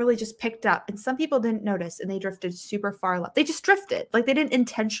current really just picked up, and some people didn't notice, and they drifted super far left. They just drifted, like they didn't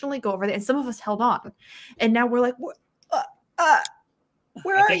intentionally go over there, and some of us held on, and now we're like,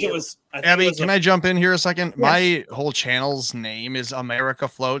 where are you? Abby, can I jump in here a second? Yeah. My whole channel's name is America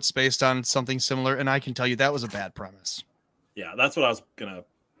Floats, based on something similar, and I can tell you that was a bad premise. Yeah, that's what I was gonna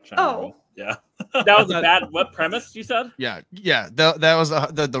chime in with. Yeah. That was a bad what premise you said? Yeah. That was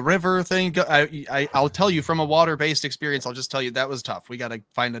the river thing. I'll tell you from a water-based experience, I'll just tell you that was tough. We got to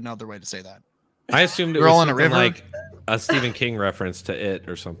find another way to say that. I assumed it was all in a river, like a Stephen King reference to It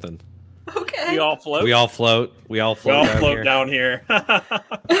or something. Okay. Okay. We all float. We all float. We all We all float, float down here. down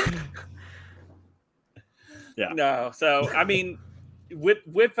here. Yeah. No, so I mean, with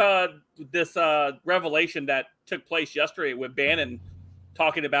this revelation that took place yesterday with Bannon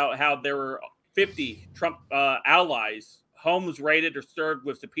talking about how there were 50 Trump allies, homes raided or served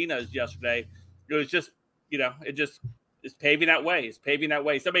with subpoenas yesterday. It was just, it just is paving that way. It's paving that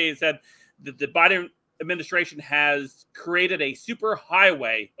way. Somebody said that the Biden administration has created a super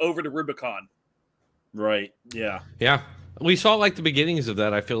highway over the Rubicon. Right. Yeah. Yeah, we saw like the beginnings of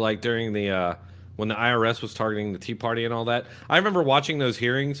that. I feel like during the when the IRS was targeting the Tea Party and all that. I remember watching those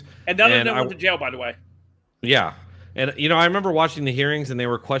hearings, And none of them went to jail, by the way. Yeah, and I remember watching the hearings, and they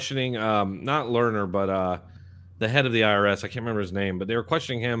were questioning not Lerner, but the head of the IRS. I can't remember his name, but they were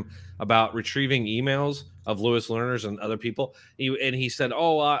questioning him about retrieving emails of Louis Lerner's and other people. He said,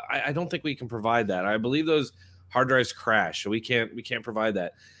 "Oh, I don't think we can provide that. I believe those hard drives crashed, so we can't provide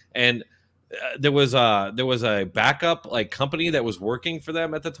that." And there was a backup like company that was working for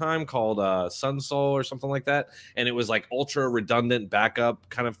them at the time called SunSol or something like that, and it was like ultra redundant backup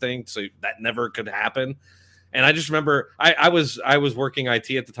kind of thing, so that never could happen. And I just remember I was working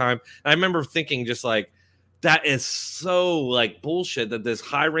IT at the time, and I remember thinking just like, that is so like bullshit that this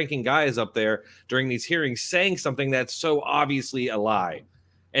high-ranking guy is up there during these hearings saying something that's so obviously a lie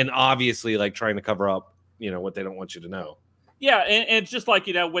and obviously like trying to cover up, what they don't want you to know. Yeah, and it's just like,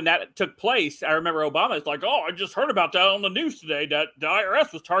 when that took place, I remember Obama's like, "Oh, I just heard about that on the news today, that the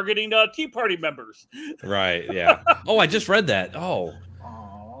IRS was targeting Tea Party members." Right, yeah. Oh, I just read that. Oh,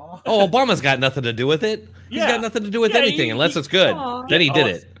 Obama's got nothing to do with it. He's got nothing to do with anything unless it's good. Then he did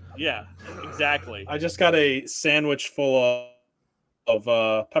it. Yeah, exactly. I just got a sandwich full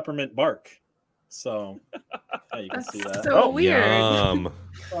of peppermint bark. So, yeah, you can see that. So weird.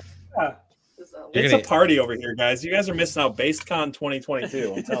 Yeah. It's a party over here, guys. You guys are missing out. BasedCon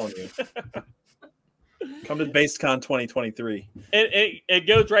 2022. I'm telling you. Come to BasedCon 2023. It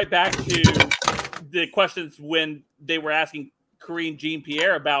goes right back to the questions when they were asking Karine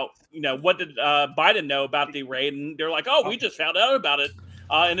Jean-Pierre about, what did Biden know about the raid? And they're like, "Oh, we just found out about it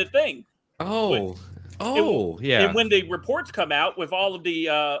in a thing." Yeah. And when the reports come out with all of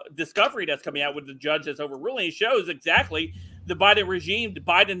the discovery that's coming out with the judge that's overruling, it shows exactly the Biden regime,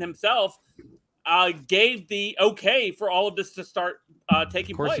 Biden himself, gave the okay for all of this to start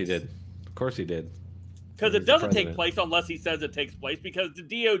taking place. Of course he did. Because it doesn't take place unless he says it takes place, because the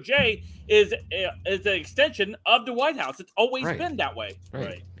DOJ is an extension of the White House. It's always been that way.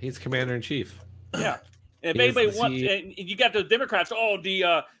 Right. He's commander-in-chief. Yeah. And if anybody wants, and you got the Democrats,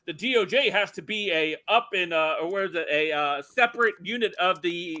 the DOJ has to be a separate unit of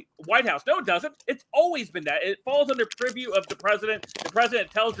the White House. No, it doesn't. It's always been that. It falls under purview of the president. The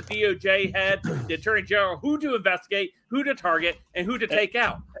president tells the DOJ head, the attorney general, who to investigate, who to target, and who to take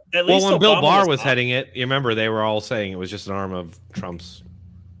out. Well, when Bill Barr was heading it, you remember they were all saying it was just an arm of Trump's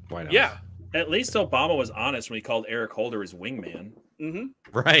White House. Yeah. At least Obama was honest when he called Eric Holder his wingman. Mm-hmm.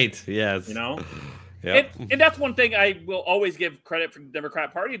 Right. Yes. Yep. And that's one thing I will always give credit for the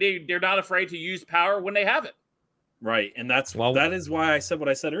Democrat Party. They're not afraid to use power when they have it. Right. And that is why I said what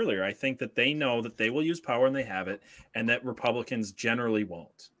I said earlier. I think that they know that they will use power when they have it, and that Republicans generally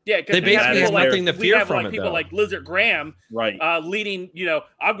won't. Yeah, because they basically have nothing to fear from it. People like Lizard Graham, leading.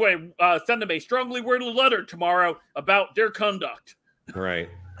 I'm going to send them a strongly worded letter tomorrow about their conduct. Right.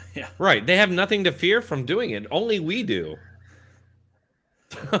 Yeah. Right. They have nothing to fear from doing it. Only we do.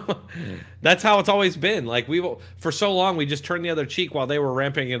 That's how it's always been. Like for so long, we just turned the other cheek while they were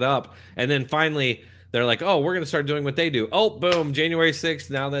ramping it up, and then finally they're like, "Oh, we're going to start doing what they do." Oh, boom! January 6th.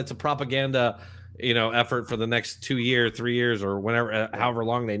 Now that's a propaganda, effort for the next 2 years, 3 years, or whenever, however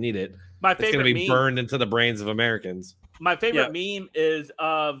long they need it. My favorite it's going to be meme, burned into the brains of Americans. My favorite meme is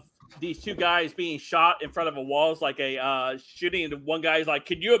of these two guys being shot in front of a wall. It's like a shooting, and one guy's like,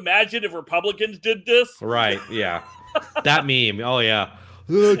 "Can you imagine if Republicans did this?" Right? Yeah, that meme. Oh yeah.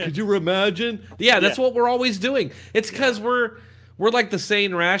 Could you imagine? Yeah, that's what we're always doing. It's because we're like the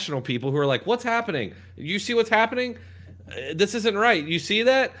sane, rational people who are like, "What's happening? You see what's happening? This isn't right. You see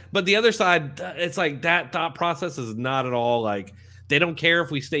that?" But the other side, it's like that thought process is not at all like, they don't care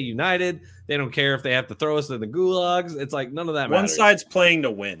if we stay united. They don't care if they have to throw us in the gulags. It's like none of that matters. One side's playing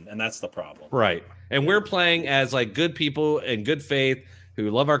to win, and that's the problem. Right. And we're playing as like good people in good faith who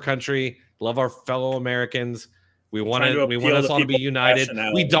love our country, love our fellow Americans. We want us all to be united.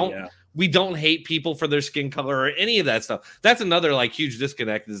 We don't hate people for their skin color or any of that stuff. That's another like huge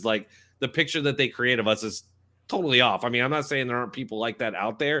disconnect, is like the picture that they create of us is totally off. I mean, I'm not saying there aren't people like that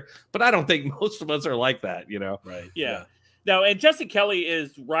out there, but I don't think most of us are like that, Right. Yeah. No, and Jesse Kelly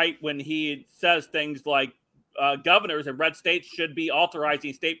is right when he says things like governors in red states should be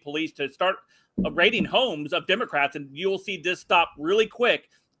authorizing state police to start raiding homes of Democrats, and you'll see this stop really quick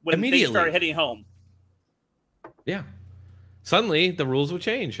when they start hitting home. Yeah. Suddenly, the rules will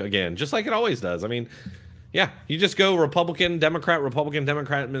change again, just like it always does. I mean, yeah, you just go Republican, Democrat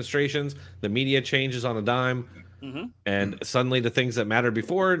administrations. The media changes on a dime. And suddenly the things that mattered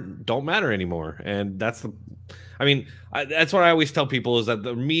before don't matter anymore. And that's that's what I always tell people, is that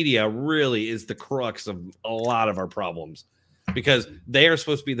the media really is the crux of a lot of our problems, because they are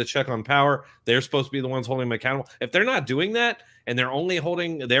supposed to be the check on power. They're supposed to be the ones holding them accountable. If they're not doing that, and they're only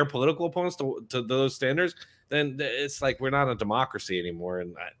holding their political opponents to those standards, then it's like we're not a democracy anymore.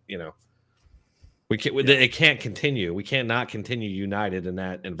 And, it can't continue. We cannot continue united in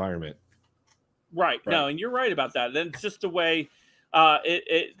that environment. Right. No, and you're right about that. Then it's just the way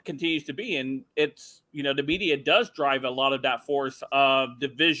it continues to be. And it's, the media does drive a lot of that force of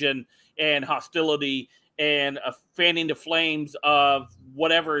division and hostility and fanning the flames of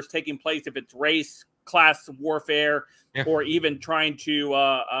whatever is taking place, if it's race, class warfare, or even trying to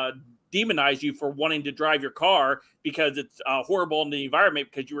demonize you for wanting to drive your car because it's horrible in the environment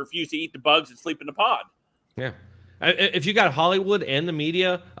because you refuse to eat the bugs and sleep in the pod. Yeah. If you got Hollywood and the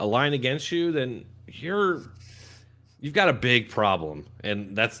media aligned against you, then you've got a big problem,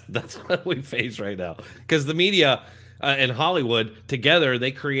 and that's what we face right now. Because the media and Hollywood together,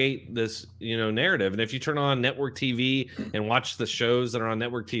 they create this narrative, and if you turn on network TV and watch the shows that are on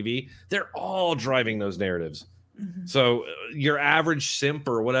network TV, they're all driving those narratives. So your average simp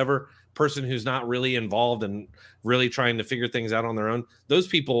or whatever person who's not really involved and really trying to figure things out on their own, those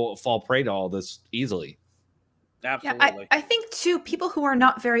people fall prey to all this easily. Absolutely. Yeah, I think too, people who are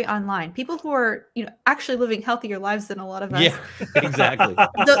not very online, people who are, actually living healthier lives than a lot of us. Yeah, exactly.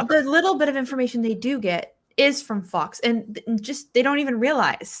 the little bit of information they do get is from Fox, and just they don't even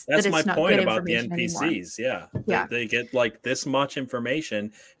realize that's that it's my not point good about the NPCs. Yeah. They get like this much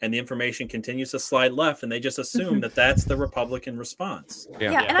information, and the information continues to slide left, and they just assume that that's the Republican response.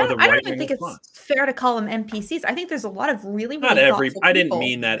 And I don't even think it's fair to call them NPCs. I think there's a lot of really I didn't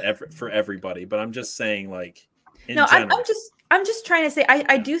mean that for everybody, but I'm just saying, like, I'm just trying to say,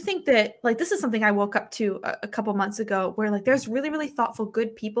 I do think that, like, this is something I woke up to a couple months ago, where, like, there's really, really thoughtful,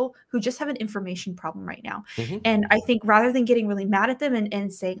 good people who just have an information problem right now. And I think rather than getting really mad at them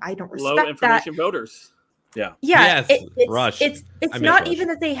and saying, I don't respect low information voters. It's not even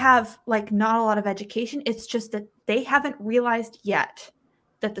that they have, like, not a lot of education. It's just that they haven't realized yet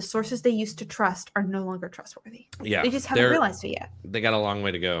that the sources they used to trust are no longer trustworthy. Yeah. They just haven't realized it yet. They got a long way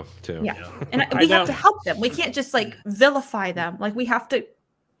to go, too. Yeah. And we have to help them. We can't just, like, vilify them. Like, we have to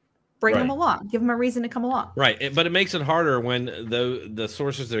bring them along, give them a reason to come along. Right. But it makes it harder when the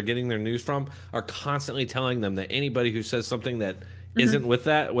sources they're getting their news from are constantly telling them that anybody who says something that isn't with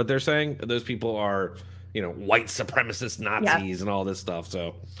that, what they're saying, those people are, white supremacist Nazis and all this stuff.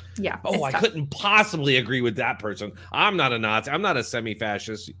 So, I couldn't possibly agree with that person. I'm not a Nazi. I'm not a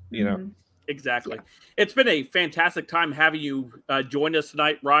semi-fascist, Exactly. It's been a fantastic time having you join us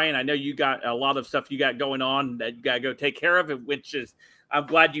tonight, Ryan. I know you got a lot of stuff you got going on that you got to go take care of, which is, I'm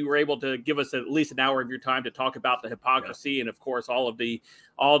glad you were able to give us at least an hour of your time to talk about the hypocrisy and, of course, all the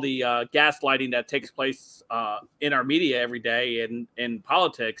gaslighting that takes place in our media every day and in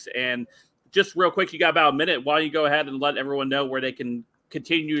politics. And just real quick, you got about a minute. Why don't you go ahead and let everyone know where they can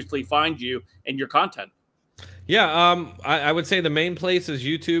continuously find you and your content? Yeah, I would say the main place is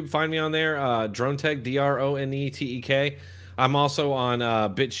YouTube. Find me on there, Dronetek, Dronetek. I'm also on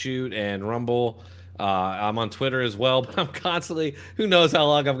BitChute and Rumble. I'm on Twitter as well, but I'm constantly, who knows how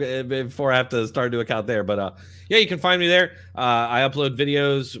long before I have to start a new account there. But yeah, you can find me there. I upload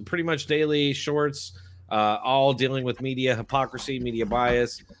videos pretty much daily, shorts, all dealing with media hypocrisy, media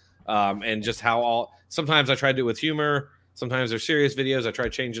bias, and just how sometimes I try to do it with humor. Sometimes they're serious videos. I try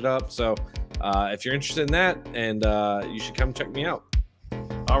to change it up. So if you're interested in that, and you should come check me out.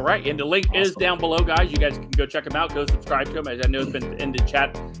 All right. And the link is down below, guys. You guys can go check him out. Go subscribe to him. As I know it's been in the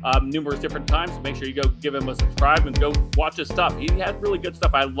chat numerous different times. So make sure you go give him a subscribe and go watch his stuff. He has really good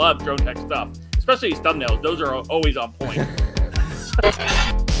stuff. I love Dronetek stuff, especially his thumbnails. Those are always on point.